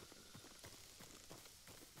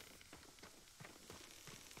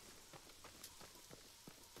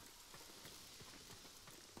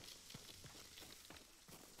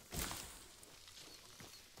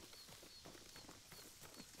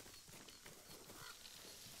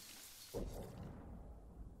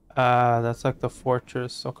 That's like the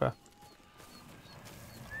fortress. Okay.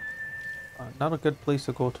 Not a good place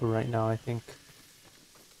to go to right now, I think.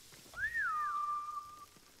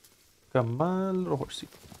 Come on, little horsey.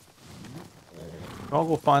 I'll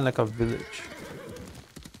go find like a village.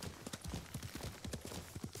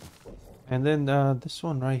 And then this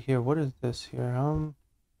one right here. What is this here?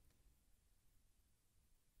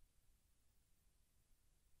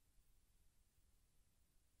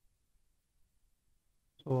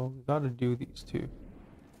 So we gotta do these two.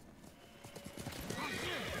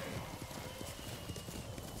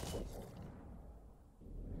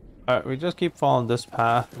 Alright, we just keep following this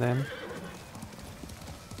path then.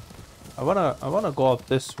 I wanna go up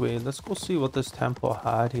this way. Let's go see what this temple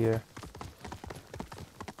had here.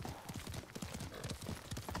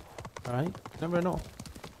 Alright, never know.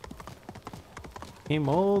 Came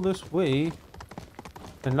all this way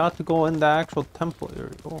and not to go in the actual temple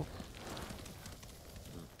area. Oh.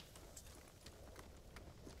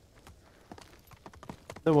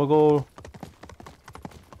 Then we'll go.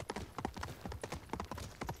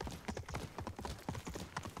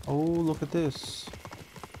 Oh, look at this.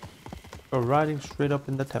 We're riding straight up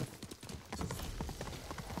in the temple.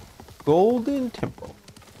 Golden Temple.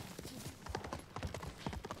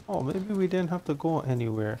 Oh, maybe we didn't have to go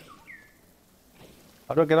anywhere.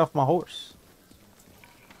 How do I get off my horse?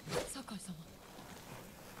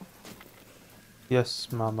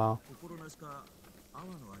 Yes, Mama.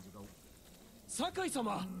 Sakai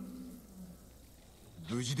様。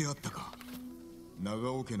無事であったか。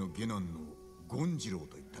長尾家の下男の権次郎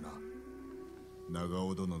と言ったな。長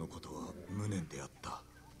尾殿のことは無念であった。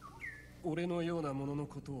俺のようなものの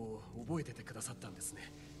ことを覚えててくださったんです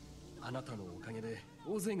ね。あなたのおかげで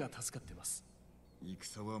大勢が助かってます。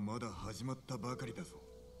戦はまだ始まったばかりだぞ。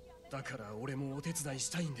だから俺もお手伝いし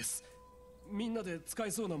たいんです。みんなで使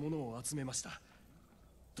えそうなものを集めました。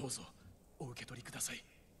どうぞお受け取りください。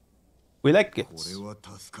We like it. これは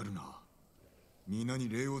助かるな。皆に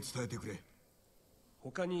礼を伝えてくれ。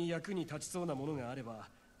他に役に立ちそうなものがあれば、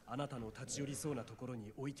あなたの立ち寄りそうなところ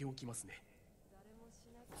に置いておきますね。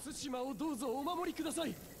対馬をどうぞお守りくださ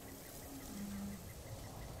い。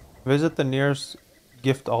Visit the nearest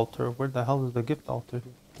gift altar. Where the hell is the gift altar?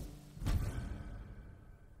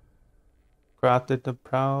 Crafted the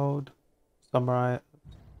proud samurai.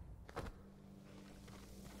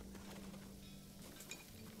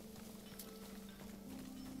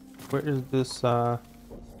 Where is this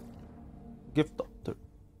gift altar?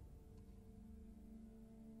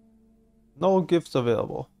 No gifts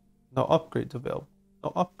available. No upgrades available.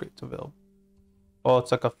 No upgrades available. Oh,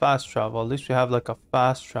 it's like a fast travel. At least we have like a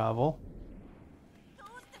fast travel.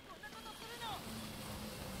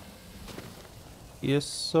 Yes,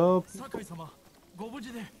 so.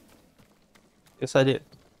 Yes, I did.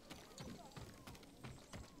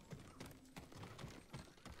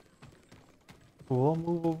 We'll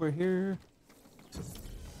move over here.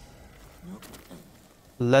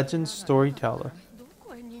 Legend Storyteller.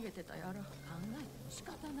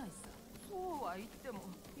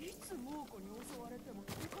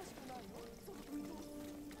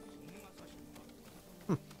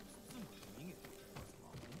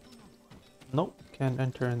 Nope, can't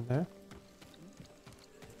enter in there.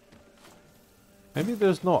 Maybe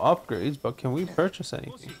there's no upgrades, but can we purchase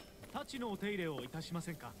anything?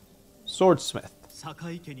 Swordsmith.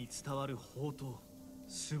 堺家に伝わる宝刀、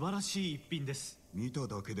素晴らしい一品です。見た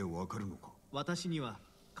だけでわかるのか。私には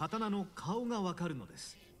刀の顔がわかるので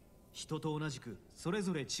す。人と同じくそれ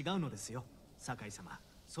ぞれ違うのですよ。堺様、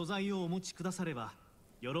素材をお持ちくだされば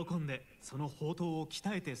喜んでその宝刀を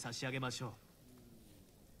鍛えて差し上げましょう。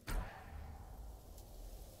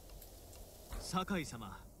堺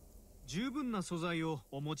様、十分な素材を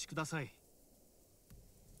お持ちください。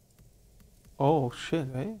Oh shit,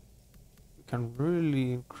 eh? We can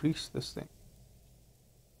really increase this thing.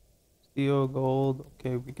 Steel, gold.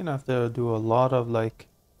 Okay, we're gonna have to do a lot of like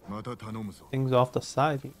また頼むぞ。 things off the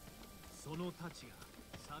side here. その太刀が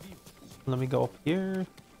錆を Let me go up here.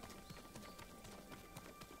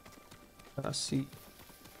 Let's see.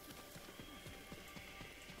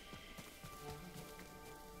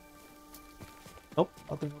 Nope,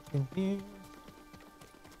 nothing up in here.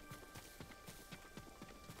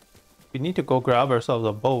 We need to go grab ourselves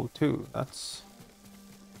a bow too. That's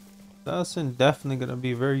definitely gonna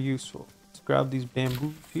be very useful. Let's grab these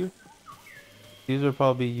bamboos here. These are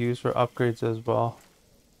probably used for upgrades as well.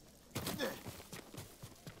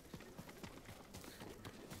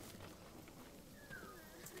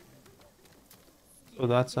 So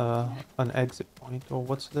that's an exit point. Oh,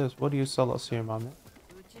 what's this? What do you sell us here, man?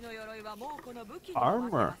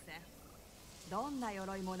 Armor. どんな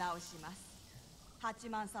鎧も直します。八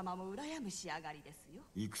幡様も羨む仕上がりですよ。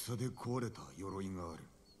戦で壊れた鎧がある。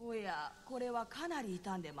おや、これはかなり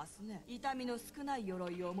傷んでますね。痛みの少ない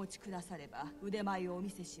鎧をお持ちくだされば腕前をお見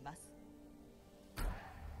せします。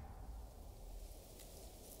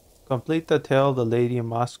Complete the tale of the lady in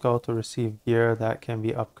Moscow to receive gear that can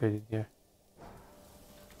be upgraded here.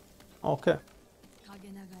 Okay.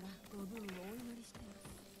 陰ながらご分をお祈りしています。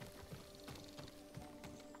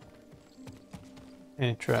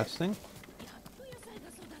 Interesting. やっと野菜が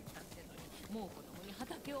育ったってのに、もう子供に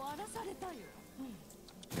畑を荒らされたよ。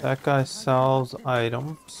 That guy sells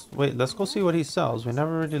items. Wait, let's go see what he sells. We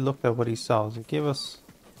never really looked at what he sells. He gave us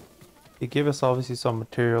obviously some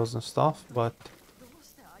materials and stuff, but どう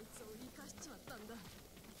してあいつを生かしちまったんだ。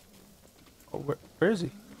 oh, where is he?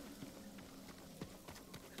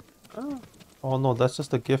 Oh no, that's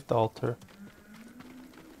just a gift altar.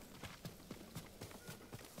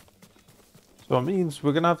 So it means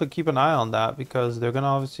we're gonna have to keep an eye on that because they're gonna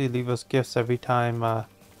obviously leave us gifts every time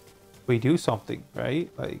we do something, right?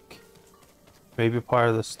 Like maybe part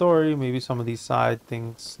of the story, maybe some of these side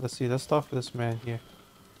things. Let's see, let's talk to this man here.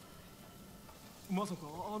 まさか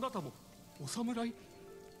あなたもお侍？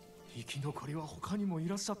生き残りは他にもい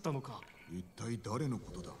らっしゃったのか。一体誰の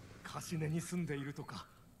ことだ。カシネに住んでいるとか。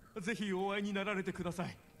ぜひお会いになられてくださ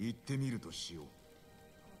い。行ってみるとしよう。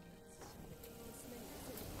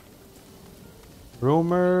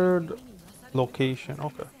 Rumored location.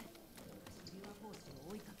 Okay.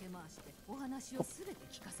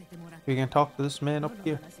 We can talk to this man up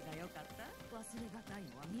here.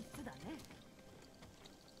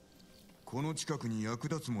 この近くに役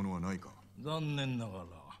立つものはないか。残念ながら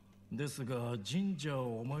ですが神社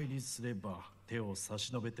をお参りすれば手を差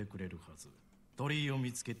し伸べてくれるはず。鳥居を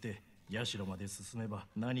見つけて社まで進めば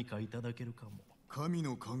何かいただけるかも。神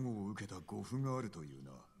の加護を受けた護符があるという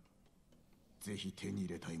な。ぜひ手に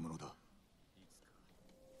入れたいものだ。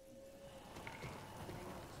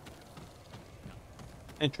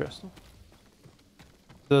Interesting.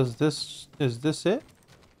 Is this it?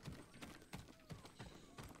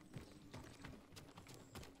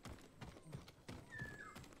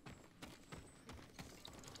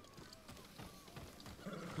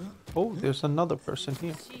 Oh, there's another person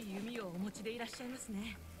here.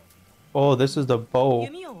 Oh, this is the bow.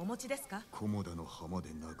 弓をお持ちですか？菰田の浜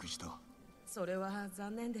でなくした。それは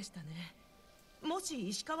残念でしたね。もし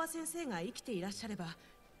石川先生が生きていらっしゃれば、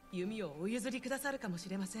弓をお譲りくださるかもし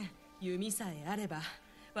れません。弓さえあれば、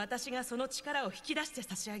私がその力を引き出して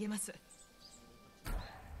差し上げます。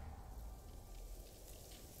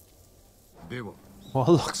では。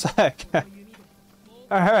Well, looks like.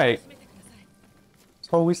 All right.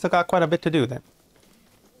 So we still got quite a bit to do then.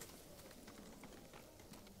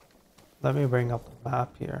 Let me bring up the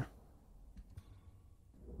map here.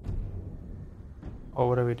 Oh,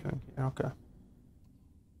 what are we doing here? Okay.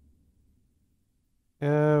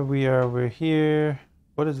 Yeah, we're here.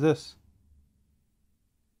 What is this?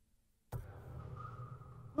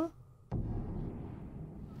 Huh?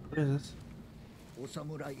 What is this? お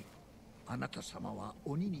侍、あなた様は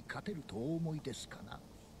鬼に勝てるとお思いですかな。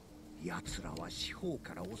奴らは四方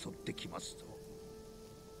から襲ってきますと。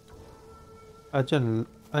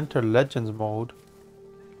Enter Legends mode.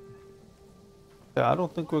 Yeah, I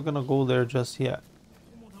don't think we're gonna go there just yet.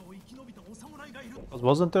 'Cause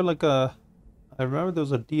wasn't there like a... I remember there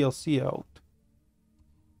was a DLC out.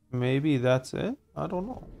 Maybe that's it? I don't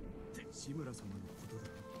know.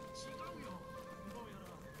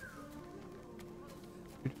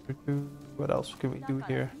 What else can we do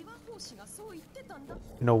here?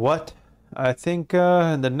 You know what? I think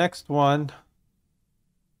the next one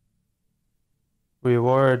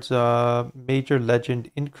rewards major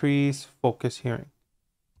legend increase focus hearing.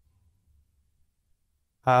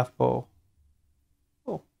 Half bow.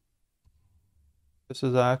 Oh. This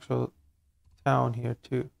is the actual town here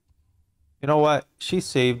too. You know what? She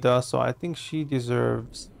saved us, so I think she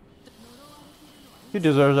deserves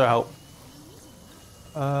our help.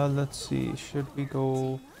 Let's see. Should we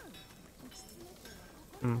go?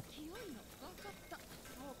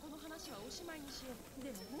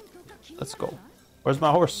 Let's go. Where's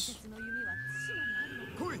my horse?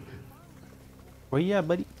 Where you at,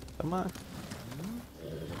 buddy? Come on.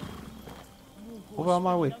 Move out of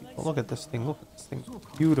my way. Oh, look at this thing. Look at this thing.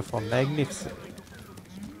 Beautiful. Magnificent.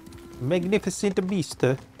 Magnificent beast.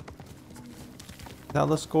 Now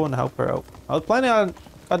let's go and help her out. I was planning on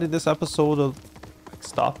cutting this episode of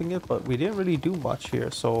stopping it, but we didn't really do much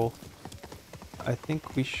here, so I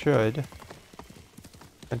think we should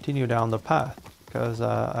continue down the path because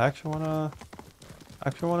I actually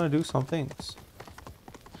wanna do some things.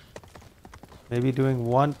 Maybe doing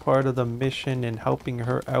one part of the mission and helping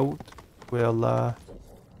her out will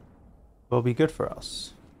be good for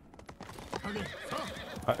us.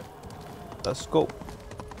 Alright, let's go.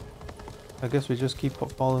 I guess we just keep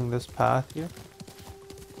following this path here.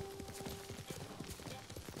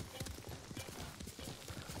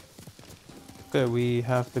 Okay, we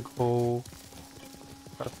have to go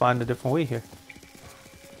try to find a different way here.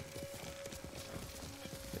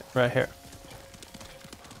 Right here.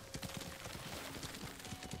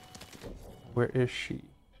 Where is she?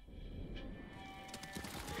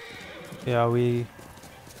 Yeah, I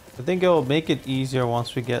think it'll make it easier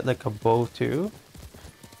once we get like a bow too.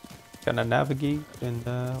 Gonna navigate and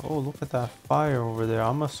oh, look at that fire over there.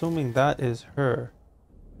 I'm assuming that is her.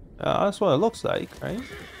 That's what it looks like, right?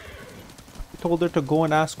 I told her to go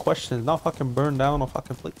and ask questions, not fucking burn down a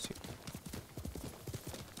fucking place here.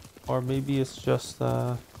 Or maybe it's just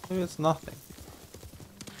maybe it's nothing.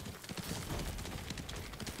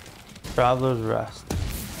 Traveler's Rest.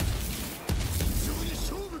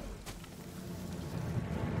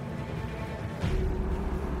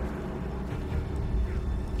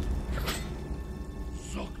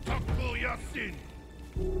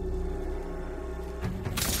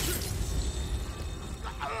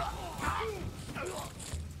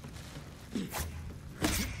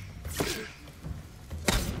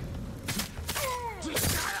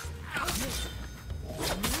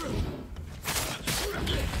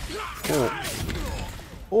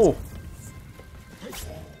 Oh.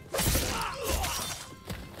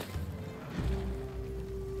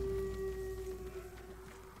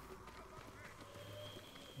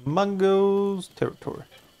 Mongols territory.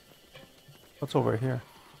 What's over here?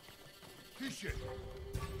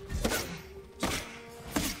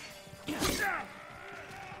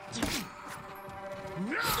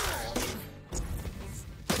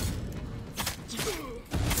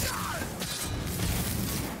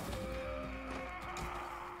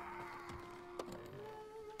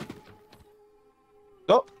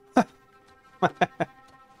 Oh.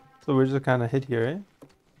 So we're just kind of hid here, eh?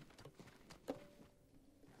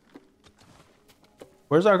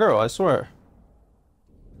 Where's our girl? I swear.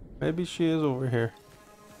 Maybe she is over here.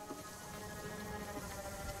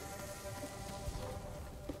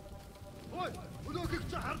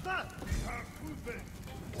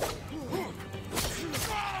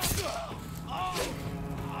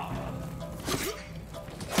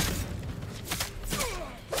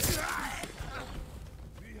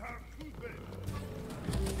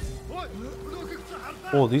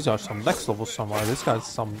 Oh, these are some next level samurai. This guy's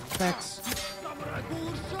some next.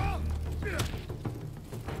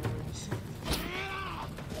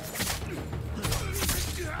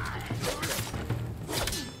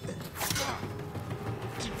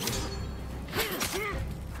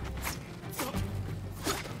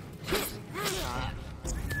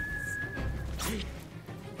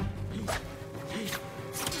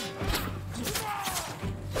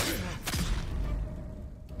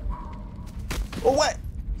 Oh, what?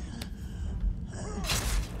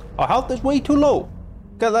 Our health is way too low.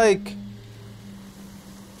 Got like...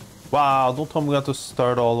 Wow, don't tell me we have to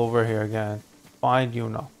start all over here again. Find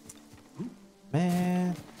Yuna.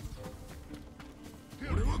 Man.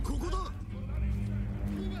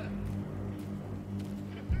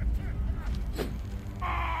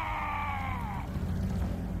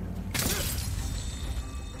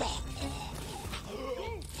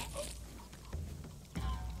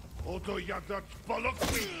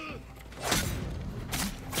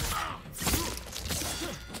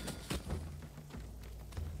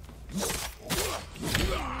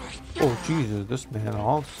 Oh Jesus, this man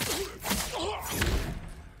also.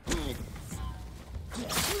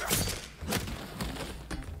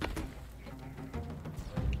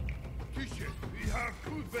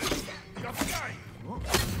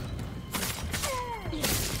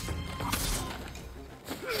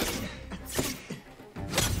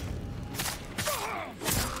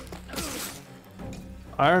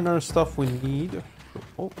 Iron are stuff we need.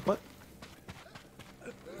 Oh, what?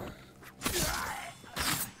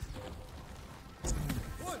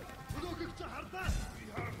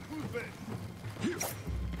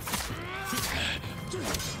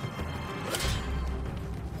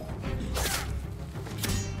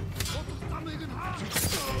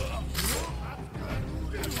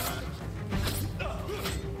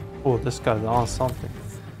 Oh, this guy's on something.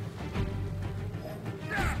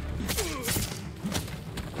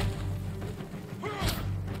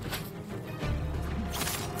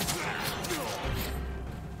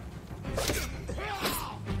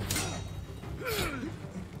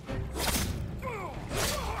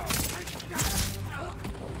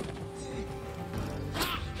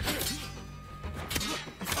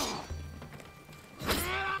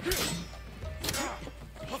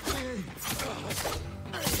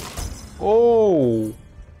 Oh!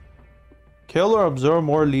 Kill or absorb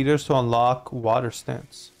more leaders to unlock water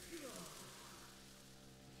stance.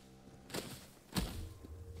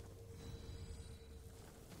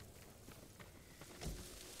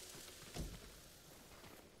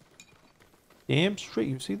 Damn straight,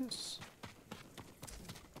 you see this?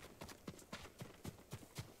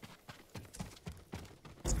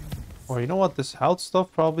 Or you know what, this health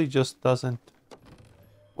stuff probably just doesn't...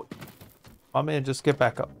 My man, just get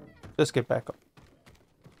back up. Just get back up.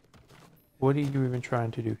 What are you even trying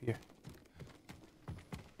to do here?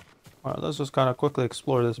 Alright, let's just kind of quickly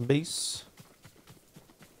explore this base.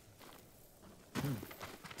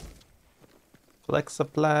 Collect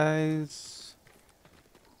supplies.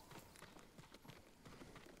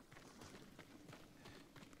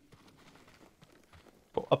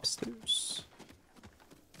 Go upstairs.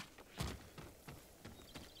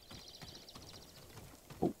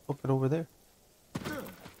 Oh, look at over there.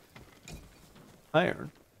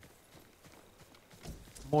 Iron.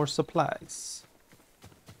 More supplies.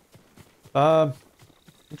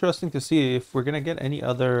 Interesting to see if we're gonna get any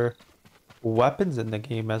other weapons in the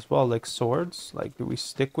game as well, like swords. Like, do we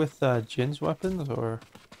stick with Jin's weapons or?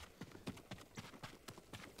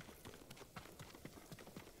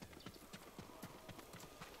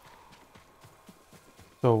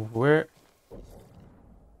 So where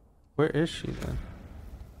is she then?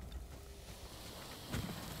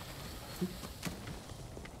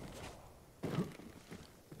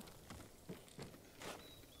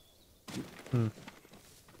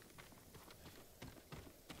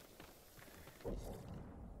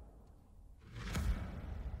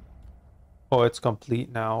 Oh, it's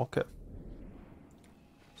complete now. Okay.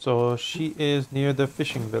 So she is near the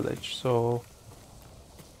fishing village. So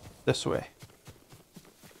this way.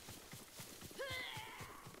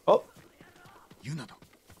 Oh, Yuna.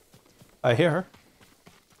 I hear her.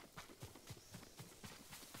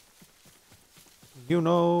 You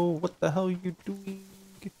know what the hell you doing?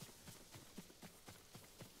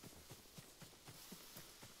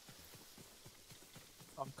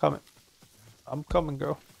 I'm coming. I'm coming,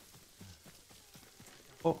 girl.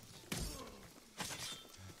 Oh.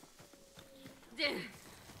 ジ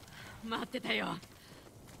ン、待ってたよ。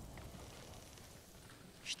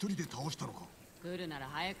一人で倒したのか。来るなら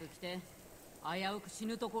早く来て。危うく死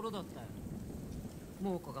ぬところだったよ。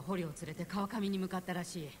猛虎が捕虜を連れて川上に向かったら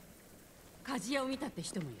しい。鍛冶屋を見たって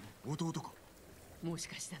人もいる。弟か。もし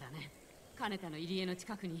かしたらね、金田の入り江の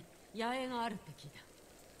近くに野営があるって聞い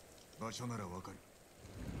た。場所ならわかる。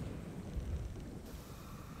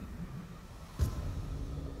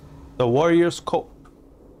The warrior's coat.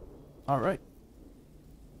 All right.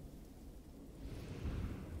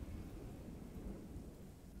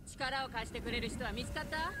 力を貸してくれる人は見つかっ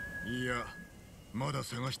た？いや、まだ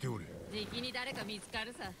探しておる。じきに誰か見つか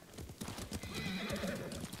るさ。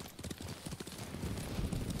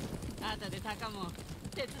後でタカも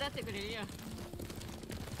手伝ってくれるよ。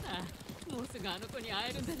ああ、もうすぐあの子に会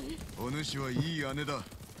えるんだね。お主はいい姉だ。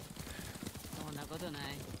そんなことない。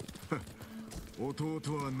弟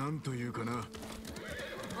は何というかな。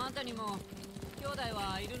あんたにも兄弟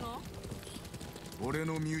はいるの？俺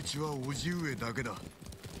の身内は叔父上だけだ。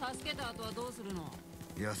助けた後はどうするの？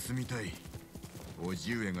休みたい。叔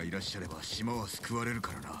父上がいらっしゃれば島は救われる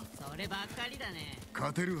からな。そればっかりだね。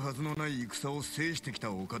勝てるはずのない戦を制してき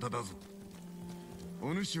たお方だぞ。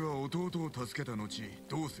お主は弟を助けた後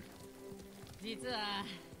どうする？実は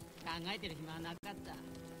考えてる暇はなかった。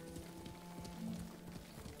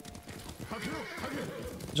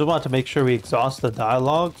 Just want to make sure we exhaust the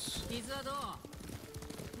dialogues. 傷はど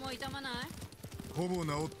う？もう痛まない？ほぼ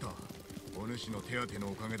治った。お主の手当ての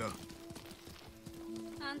おかげだ。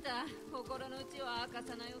あんた心の内は明か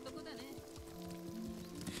さない男だね。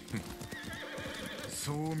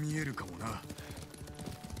そう見えるかもな。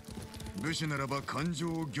武士ならば感情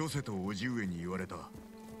を御せと叔父上に言われた。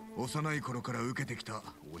幼い頃から受けてきた教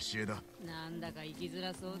えだ。なんだか生きづ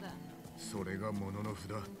らそうだ。それがものの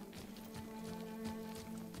札。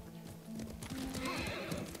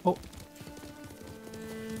Oh.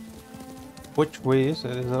 Which way is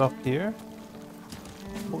it? Is it up here?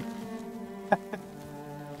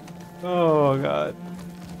 Oh god.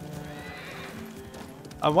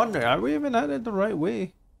 I wonder, are we even headed the right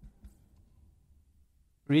way?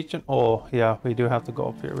 Region. Oh, yeah, we do have to go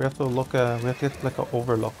up here. We have to look we have to get like an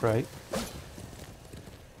overlook, right?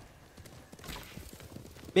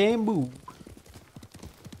 Bamboo.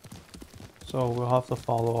 So we'll have to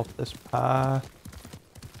follow up this path.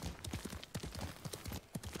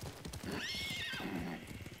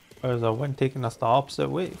 Or is that wind taking us the opposite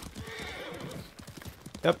way?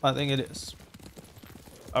 Yep, I think it is.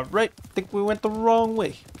 Alright, I think we went the wrong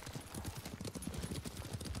way.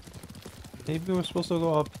 Maybe we're supposed to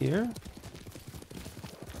go up here?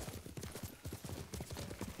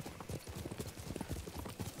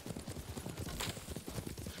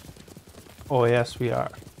 Oh yes, we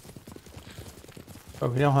are.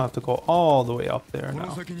 But we don't have to go all the way up there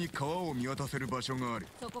now.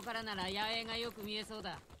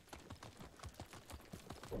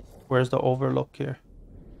 Where's the overlook here?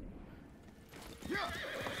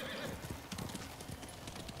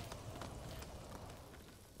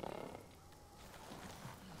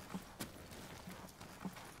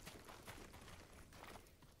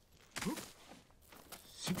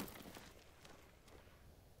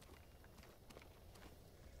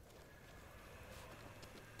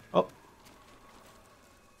 Oh.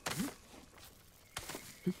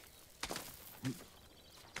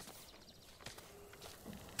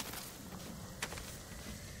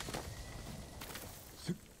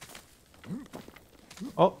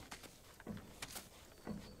 Oh.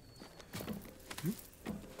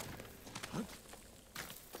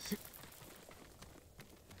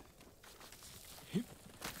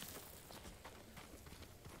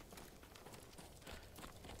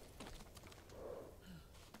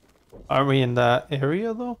 Are we in that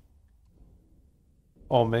area though?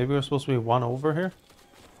 Oh, maybe we're supposed to be one over here?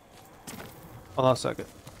 Hold on a second.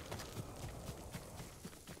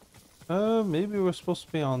 Maybe we're supposed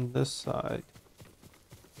to be on this side.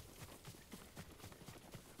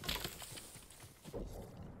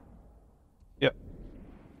 Yep.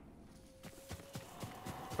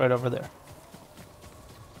 Right over there.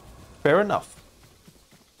 Fair enough.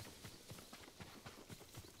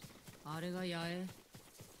 あれが八重。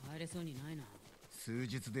入れそうにないな。数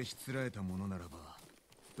日でしつらえたものならば、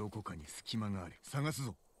どこかに隙間がある。探す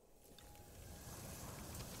ぞ。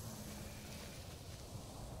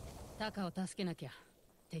タカを助けなきゃ。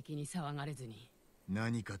敵に騒がれずに。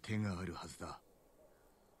何か手があるはずだ。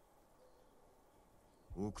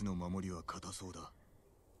奥の守りは硬そうだ。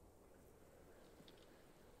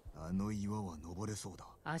あの岩は登れそうだ。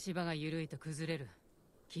足場が緩いと崩れる。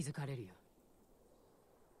気づかれるよ。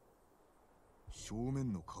正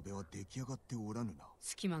面の壁は出来上がっておらぬな。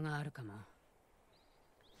隙間があるかも。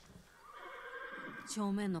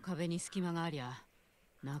正面の壁に隙間がありゃ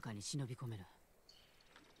中に忍び込める。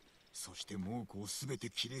そして猛虎をすべて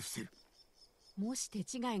切り伏せる。もし手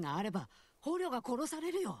違いがあれば捕虜が殺さ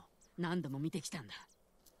れるよ。何度も見てきたんだ。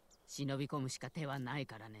忍び込むしか手はない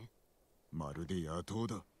からね。まるで野党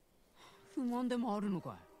だ。不満でもあるの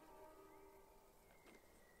かい。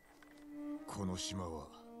この島は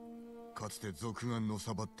かつて賊がの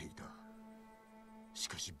さばっていた。し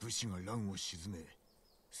かし武士が乱を鎮め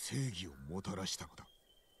正義をもたらしたのだ。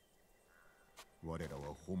我ら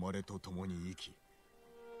は誉れと共に生き、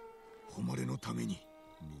誉れのために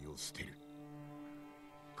身を捨てる。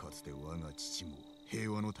かつて我が父も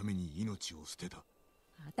平和のために命を捨てた。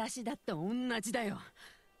私だって同じだよ。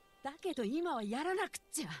だけど今はやらなくっ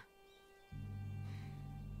ちゃ。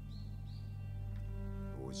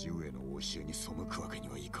叔父上の教えに背くわけに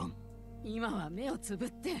はいかん。今は目をつぶ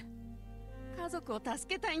って家族を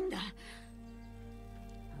助けたいんだ。あ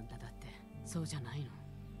んただってそうじゃないの。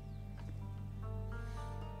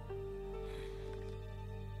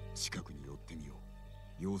近くに寄ってみよう。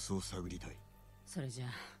様子を探りたい。それじゃあ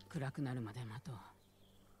暗くなるまで待とう。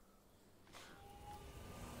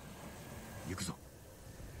行くぞ。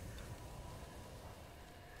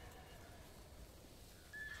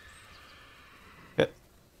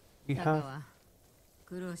タカは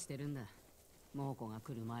苦労してるんだ。猛虎が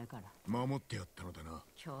来る前から。守ってやったのだな。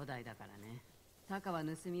兄弟だからね。タカは盗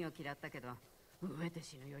みを嫌ったけど、飢えて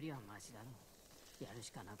死ぬよりはマシだろう。やる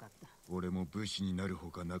しかなかった。俺も武士になるほ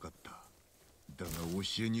かなかった。だが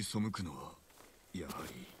教えに背くのはやは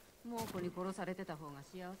り猛虎に殺されてた方が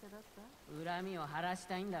幸せだった。恨みを晴らし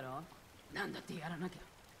たいんだろ。なんだってやらなきゃ。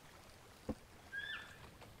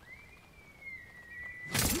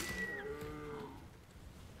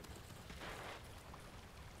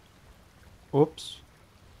Oops.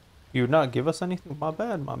 You not give us anything? My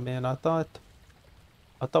bad, my man. I thought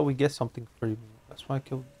we get something for you. That's why I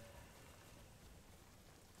killed you.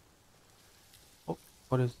 Oh,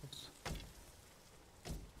 what is this?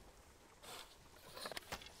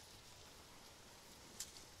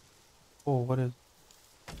 Oh, what is...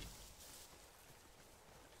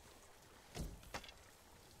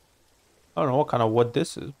 I don't know what kind of wood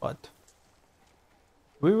this is, but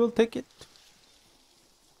we will take it.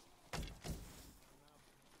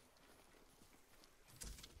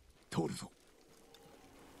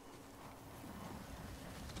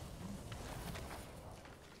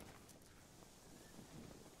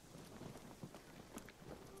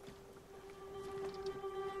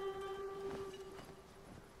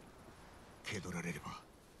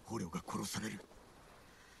が殺される。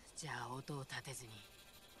じゃあ音を立てずに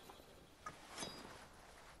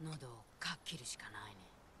喉をかっ切るしかないね。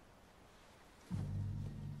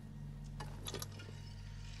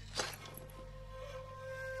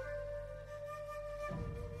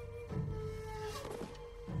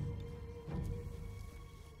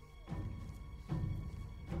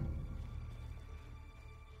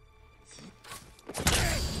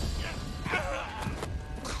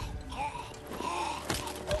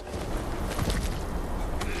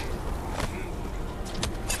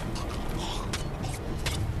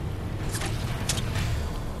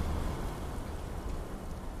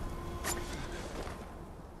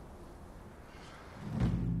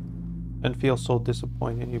And feels so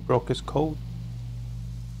disappointed. He broke his code.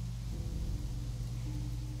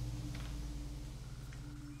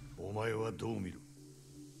 お前はどう見る？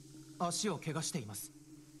足を怪我しています。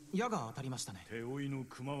矢が当たりましたね。手負いの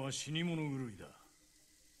熊は死に物狂いだ。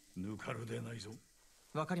抜かるでないぞ。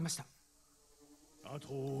わかりました。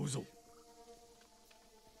後を追うぞ。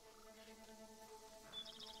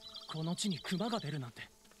この地に熊が出るなんて。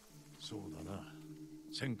そうだな。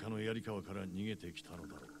戦火の槍川から逃げてきたの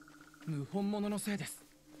だろう。謀反者のせいです。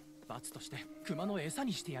罰として熊の餌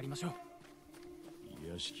にしてやりましょう。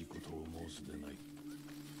卑しきことを申すでない。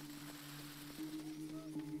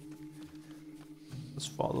Let's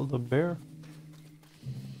follow the bear.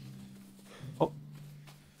 Oh.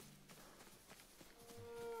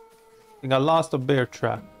 I think I lost a bear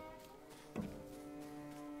trap.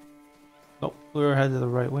 Nope, we were headed the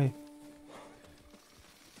right way.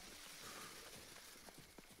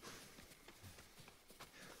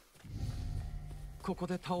 ここ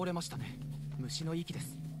で倒れましたね。虫の息で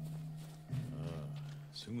す。あ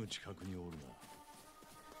あ、すぐ近くにおるな。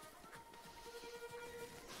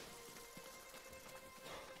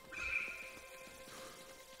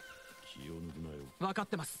気を抜くなよ。分かっ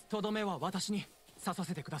てます。とどめは私に刺さ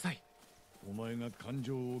せてください。お前が感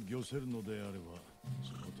情を御せるのであれば、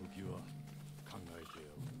その時は考えてや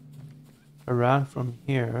ろう。I ran from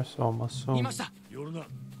here, so I'm assuming. いました。夜な、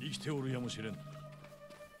生きておるやもしれん。こ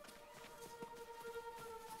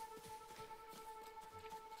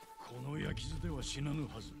の焼き傷では死なぬ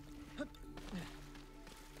はず。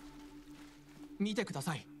見てくだ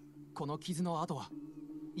さい。この傷の跡は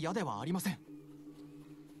矢ではありません。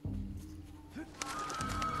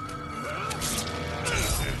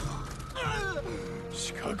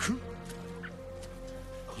四角？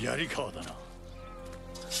槍川だな。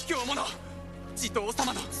卑怯者！地頭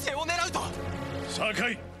様の背を狙うと。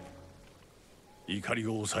酒井、怒り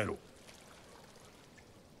を抑えろ。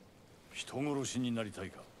人殺しになりたい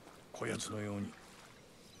か、こやつのように。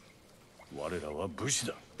我らは武士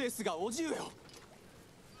だ。ですがおじゅうよ、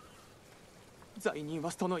罪人は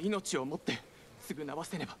その命をもって償わ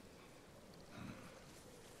せねば。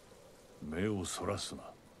目をそらすな。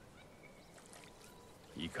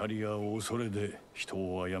怒りや恐れで人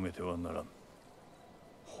を殺めてはならん。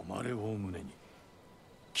誉れを胸に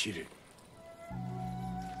切れ。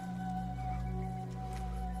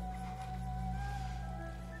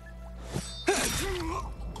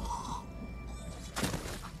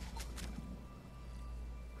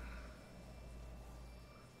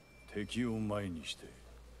敵を前にして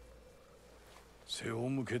背を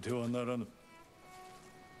向けてはならぬ。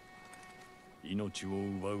命を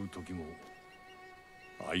奪う時も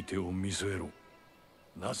相手を見据えろ。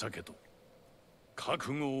情けと覚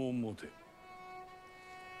悟を持て。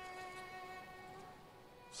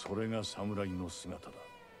それが侍の姿だ。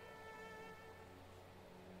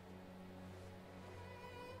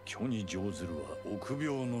虚に乗ずるは臆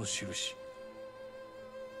病の印。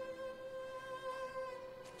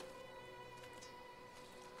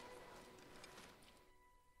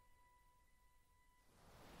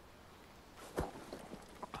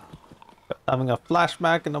Having a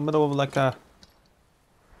flashback in the middle of like a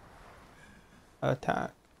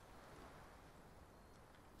attack.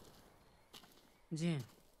 ジン、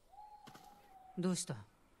どうした？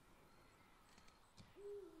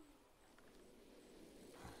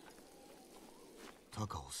タ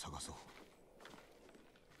カを探そう。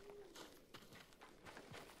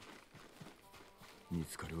見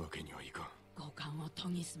つかるわけにはいかん。五感を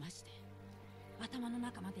研ぎ澄まして頭の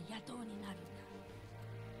中まで野党になるんだ。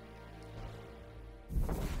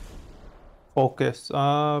Focus.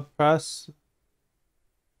 Press.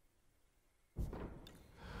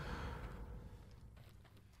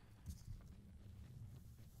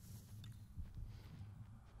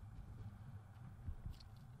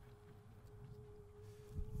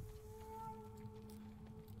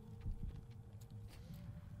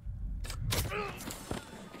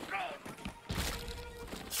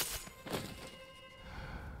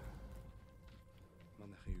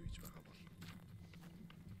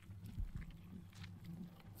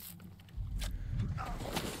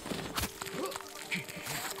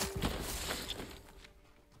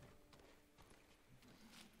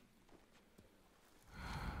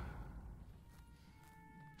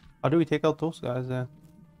 How do we take out those guys then?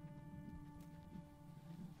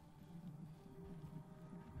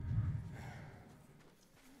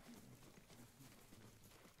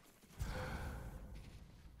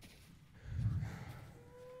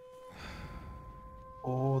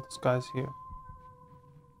 Oh, this guy's here.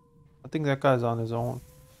 I think that guy's on his own.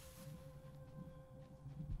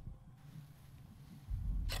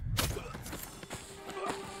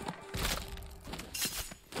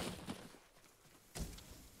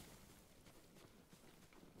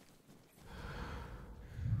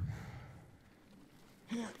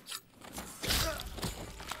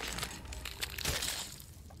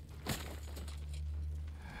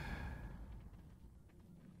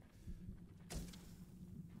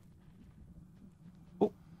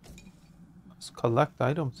 Let's collect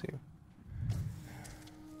items here.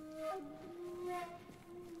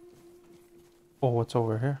 Oh, what's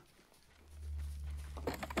over here?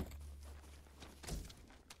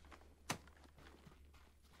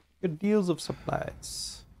 Good deals of supplies.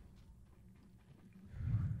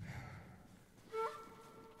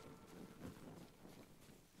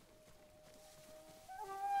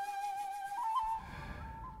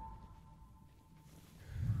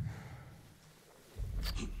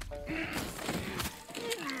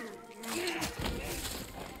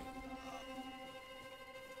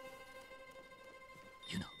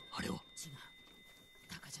 Yuna, あれは。違う、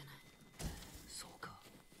タカじゃない。そうか。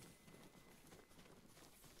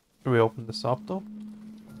Should we open this up though?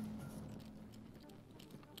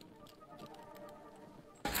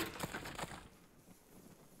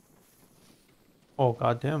 Oh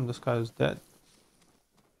goddamn, this guy is dead.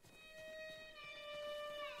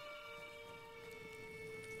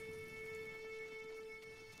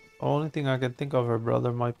 The only thing I can think of her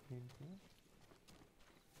brother might be.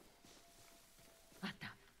 あっ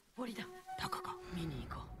た、檻だ。タカか。見に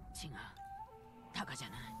行こう。違う、タカじゃ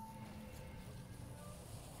ない。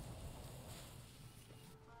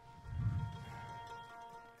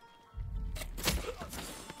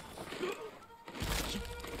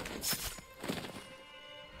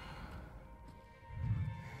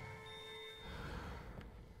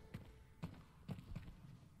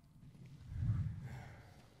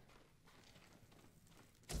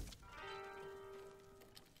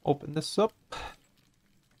Open this up.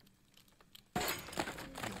 よ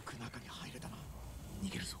く中に入れたな。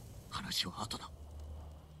逃げるぞ。話は後だ。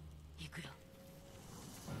行くよ。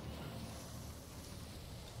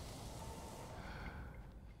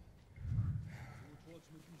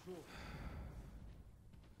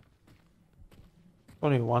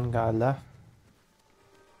Only one guy left.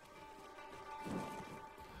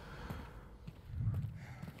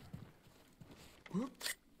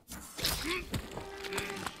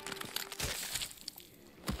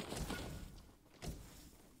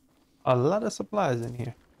 A lot of supplies in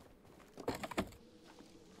here.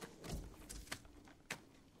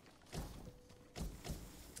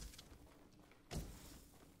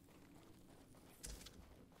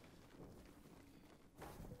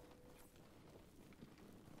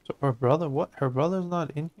 Her brother? What? Her brother's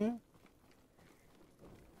not in here?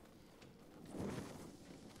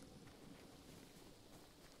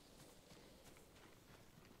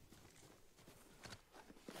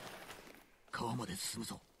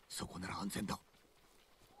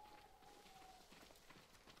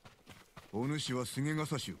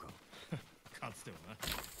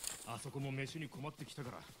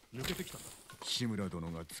 Shimura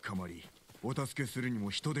殿が捕まり、お助けするにも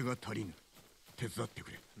人手が足りぬ。手伝って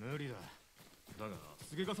くれ。無理だ。だが、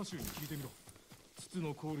菅笠衆に聞いてみろ。筒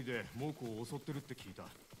の氷で猛虎を襲ってるって聞いた。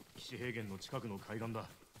騎士平原の近くの海岸だ。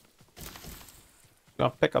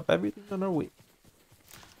Gonna pick up everything on our way.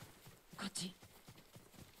 こっち。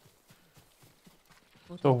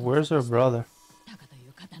 So where's her brother? タカとい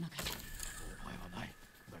う刀鍛冶。お前はない。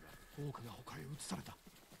だが、多くが他へ移された。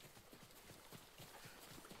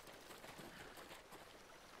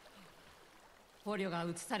捕虜が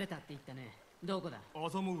移されたって言ったね。どこだ？ア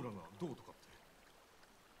ザモウラがどうとかって。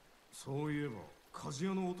そういえば、鍛冶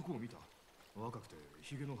屋の男を見た。若くて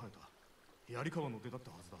ヒゲの生えた。槍川の出だった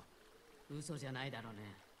はずだ。嘘じゃないだろうね。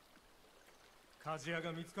鍛冶屋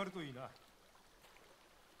が見つかるといいな。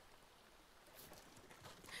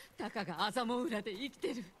タカがアザモウラで生き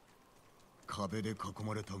てる。壁で囲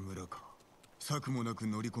まれた村か。策もなく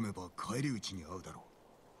乗り込めば返り討ちに遭うだろ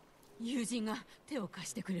う。友人が手を貸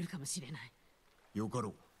してくれるかもしれない。よかろ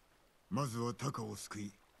う。まずはタカを救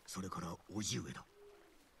い、それから叔父上だ。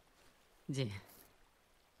ジン。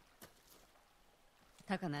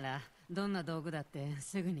タカならどんな道具だって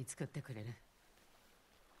すぐに作ってくれる。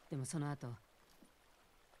でもその後、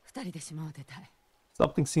二人で島を出たい。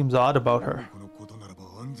Something seems odd about her. このことならば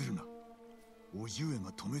案ずるな。叔父上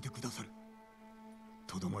が止めてくださる。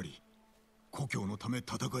とどまり、故郷のため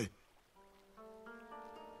戦え。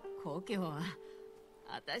故郷は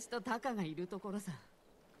私とタカがいるところさ。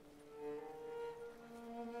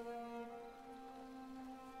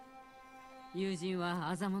友人は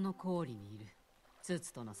アザモの氷にいる。ツ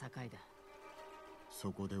ツとの境だ。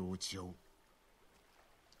そこで落ち合おう。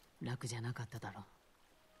楽じゃなかっただろ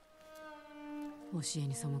う。教え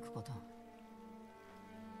に背くこと。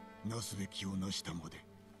なすべきをなしたまで。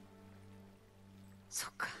そ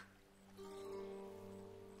っか。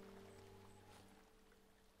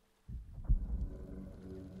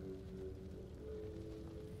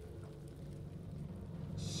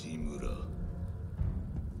志村。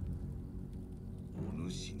お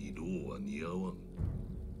主に労は似合わん。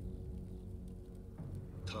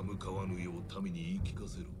たむかわぬよう民に言い聞か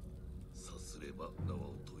せろ。さすれば縄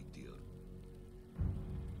を解いてやる。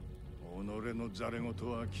己のざれ言は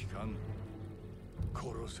聞かん。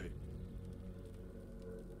殺せ。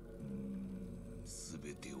す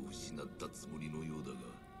べてを失ったつもりのようだが、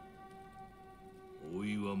お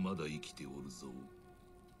いはまだ生きておるぞ。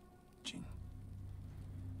ジン。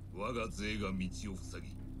我が勢が道を塞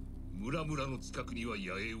ぎ、村々の近くには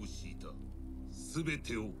野営を敷いた。すべ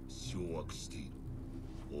てを掌握している。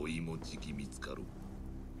おいもじき見つかろう。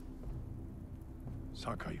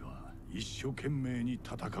堺は一生懸命に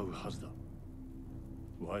戦うはずだ。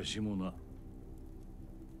わしもな。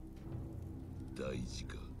大事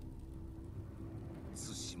か。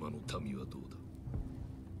対馬の民はどうだ。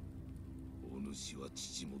お主は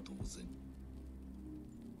父も同然。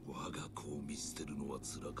我が子を見捨てるのは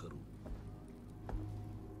つらかろう。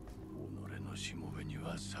己のしもべに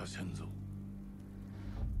はさせんぞ。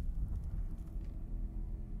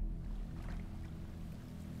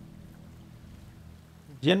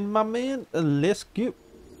Jin, my man, let's go.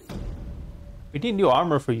 We need new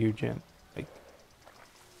armor for you, Jin. Like,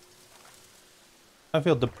 I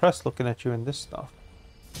feel depressed looking at you in this stuff.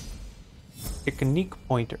 Technique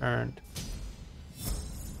point earned.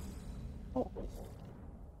 Oh.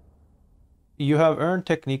 You have earned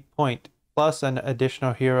technique point plus an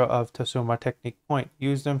additional hero of Tsuma technique point.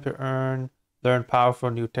 Use them to learn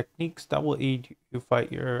powerful new techniques that will aid you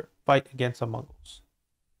fight against the Mongols.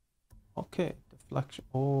 Okay. Deflection.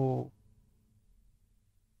 Oh.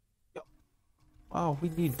 Yo. Wow, we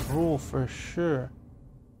need roll for sure.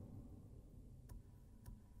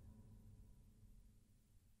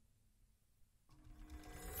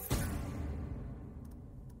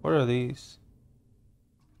 What are these?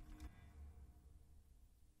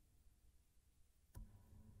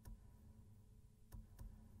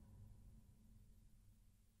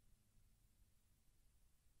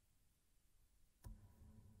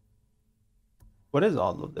 What is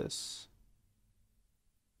all of this?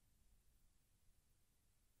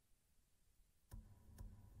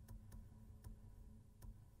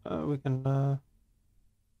 We can,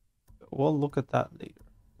 we'll look at that later.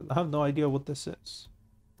 I have no idea what this is.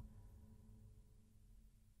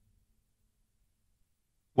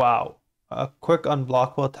 Wow. A quick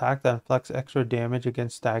unblockable attack that inflicts extra damage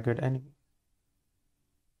against staggered enemies.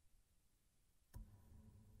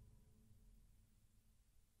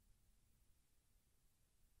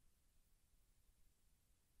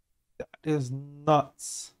 That is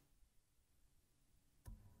nuts.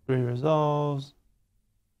 3 resolves.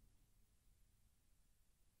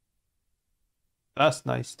 That's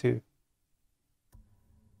nice too.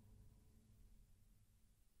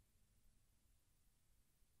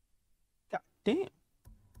 God damn.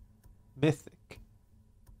 Mythic.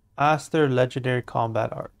 Aster legendary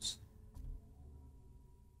combat arts.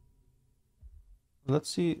 Let's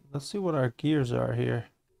see what our gears are here.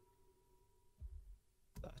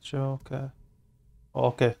 Gotcha, okay.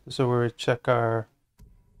 Okay, so we're gonna check our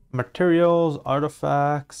materials,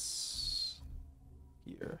 artifacts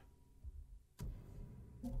here.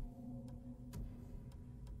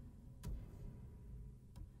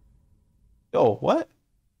 Yo, what?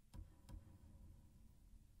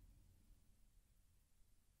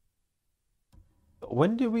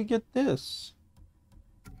 When did we get this?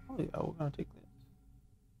 Oh yeah, we're gonna take this.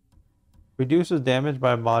 Reduces damage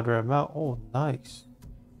by a moderate amount. Oh, nice.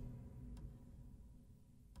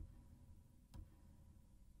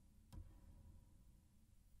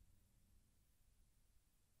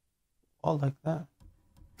 All like that.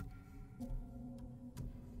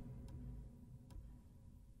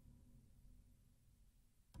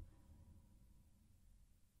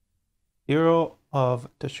 Hero of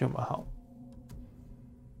Tsushima helm.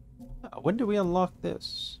 When do we unlock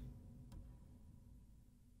this?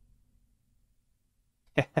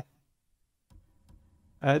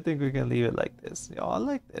 I think we can leave it like this. Yo, I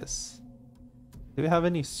like this. Do we have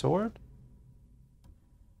any sword?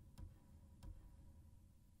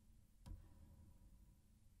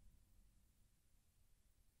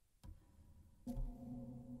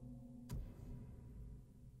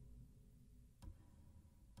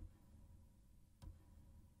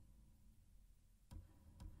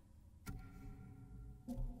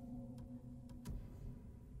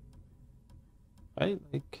 Right?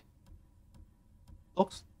 Like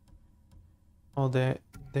looks. Oh, they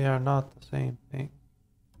are not the same thing.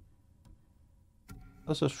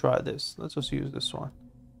 Let's just try this. Let's just use this one.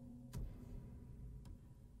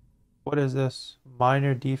 What is this?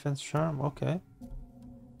 Minor defense charm? Okay.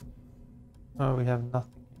 Oh, we have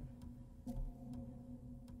nothing here.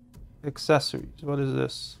 Accessories. What is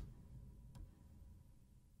this?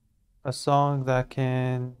 A song that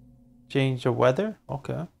can change the weather?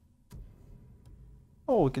 Okay.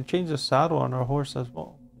 Oh, we can change the saddle on our horse as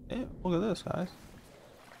well. Yeah, look at this, guys.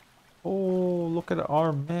 Oh, look at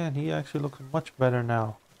our man. He actually looks much better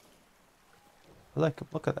now. I like him.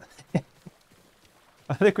 Look at that.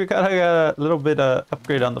 I think we got a little bit of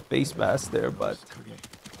upgrade on the face mask there, but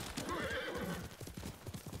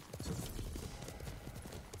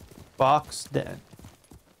box den.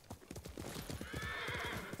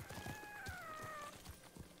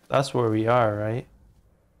 That's where we are, right?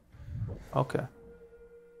 Okay.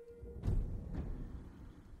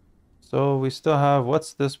 So we still have,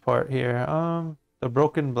 what's this part here? The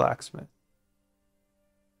broken blacksmith.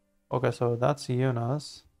 Okay, so that's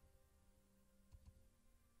Yuna's.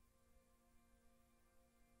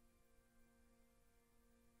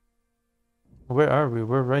 Where are we?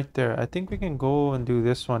 We're right there. I think we can go and do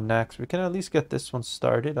this one next. We can at least get this one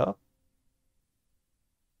started up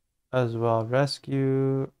as well.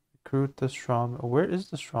 Rescue, recruit the strawman. Where is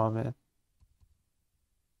the strawman?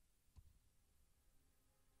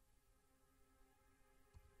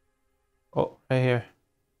 Oh, right here.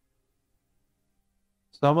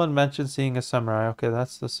 Someone mentioned seeing a samurai. Okay,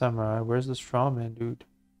 that's the samurai. Where's the strawman, dude?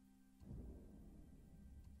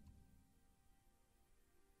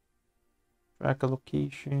 Track a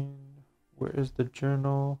location. Where is the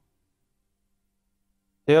journal?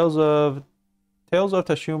 Tales of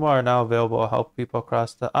Tashuma are now available to help people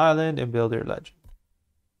across the island and build their legend.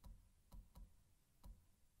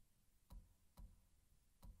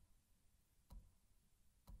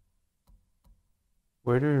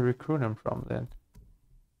 Where do we recruit him from then?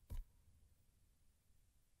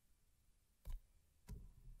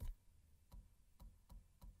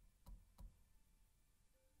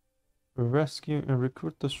 Rescue and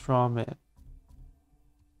recruit the strawman.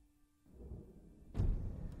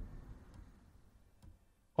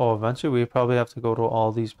 Oh, eventually we probably have to go to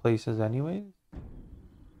all these places anyways.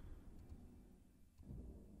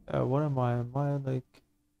 What am I? Am I like...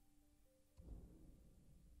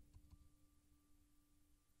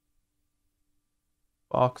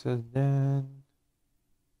 Boxes then.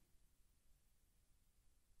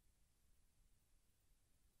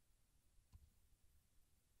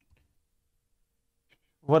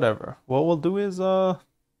 whatever. What we'll do is we'll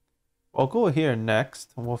go here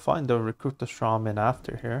next, and we'll find the recruit the strawman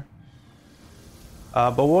after here.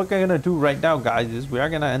 But what we're gonna do right now, guys, is we are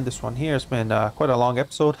gonna end this one here. It's been quite a long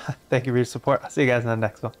episode. Thank you for your support. I'll see you guys in the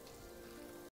next one.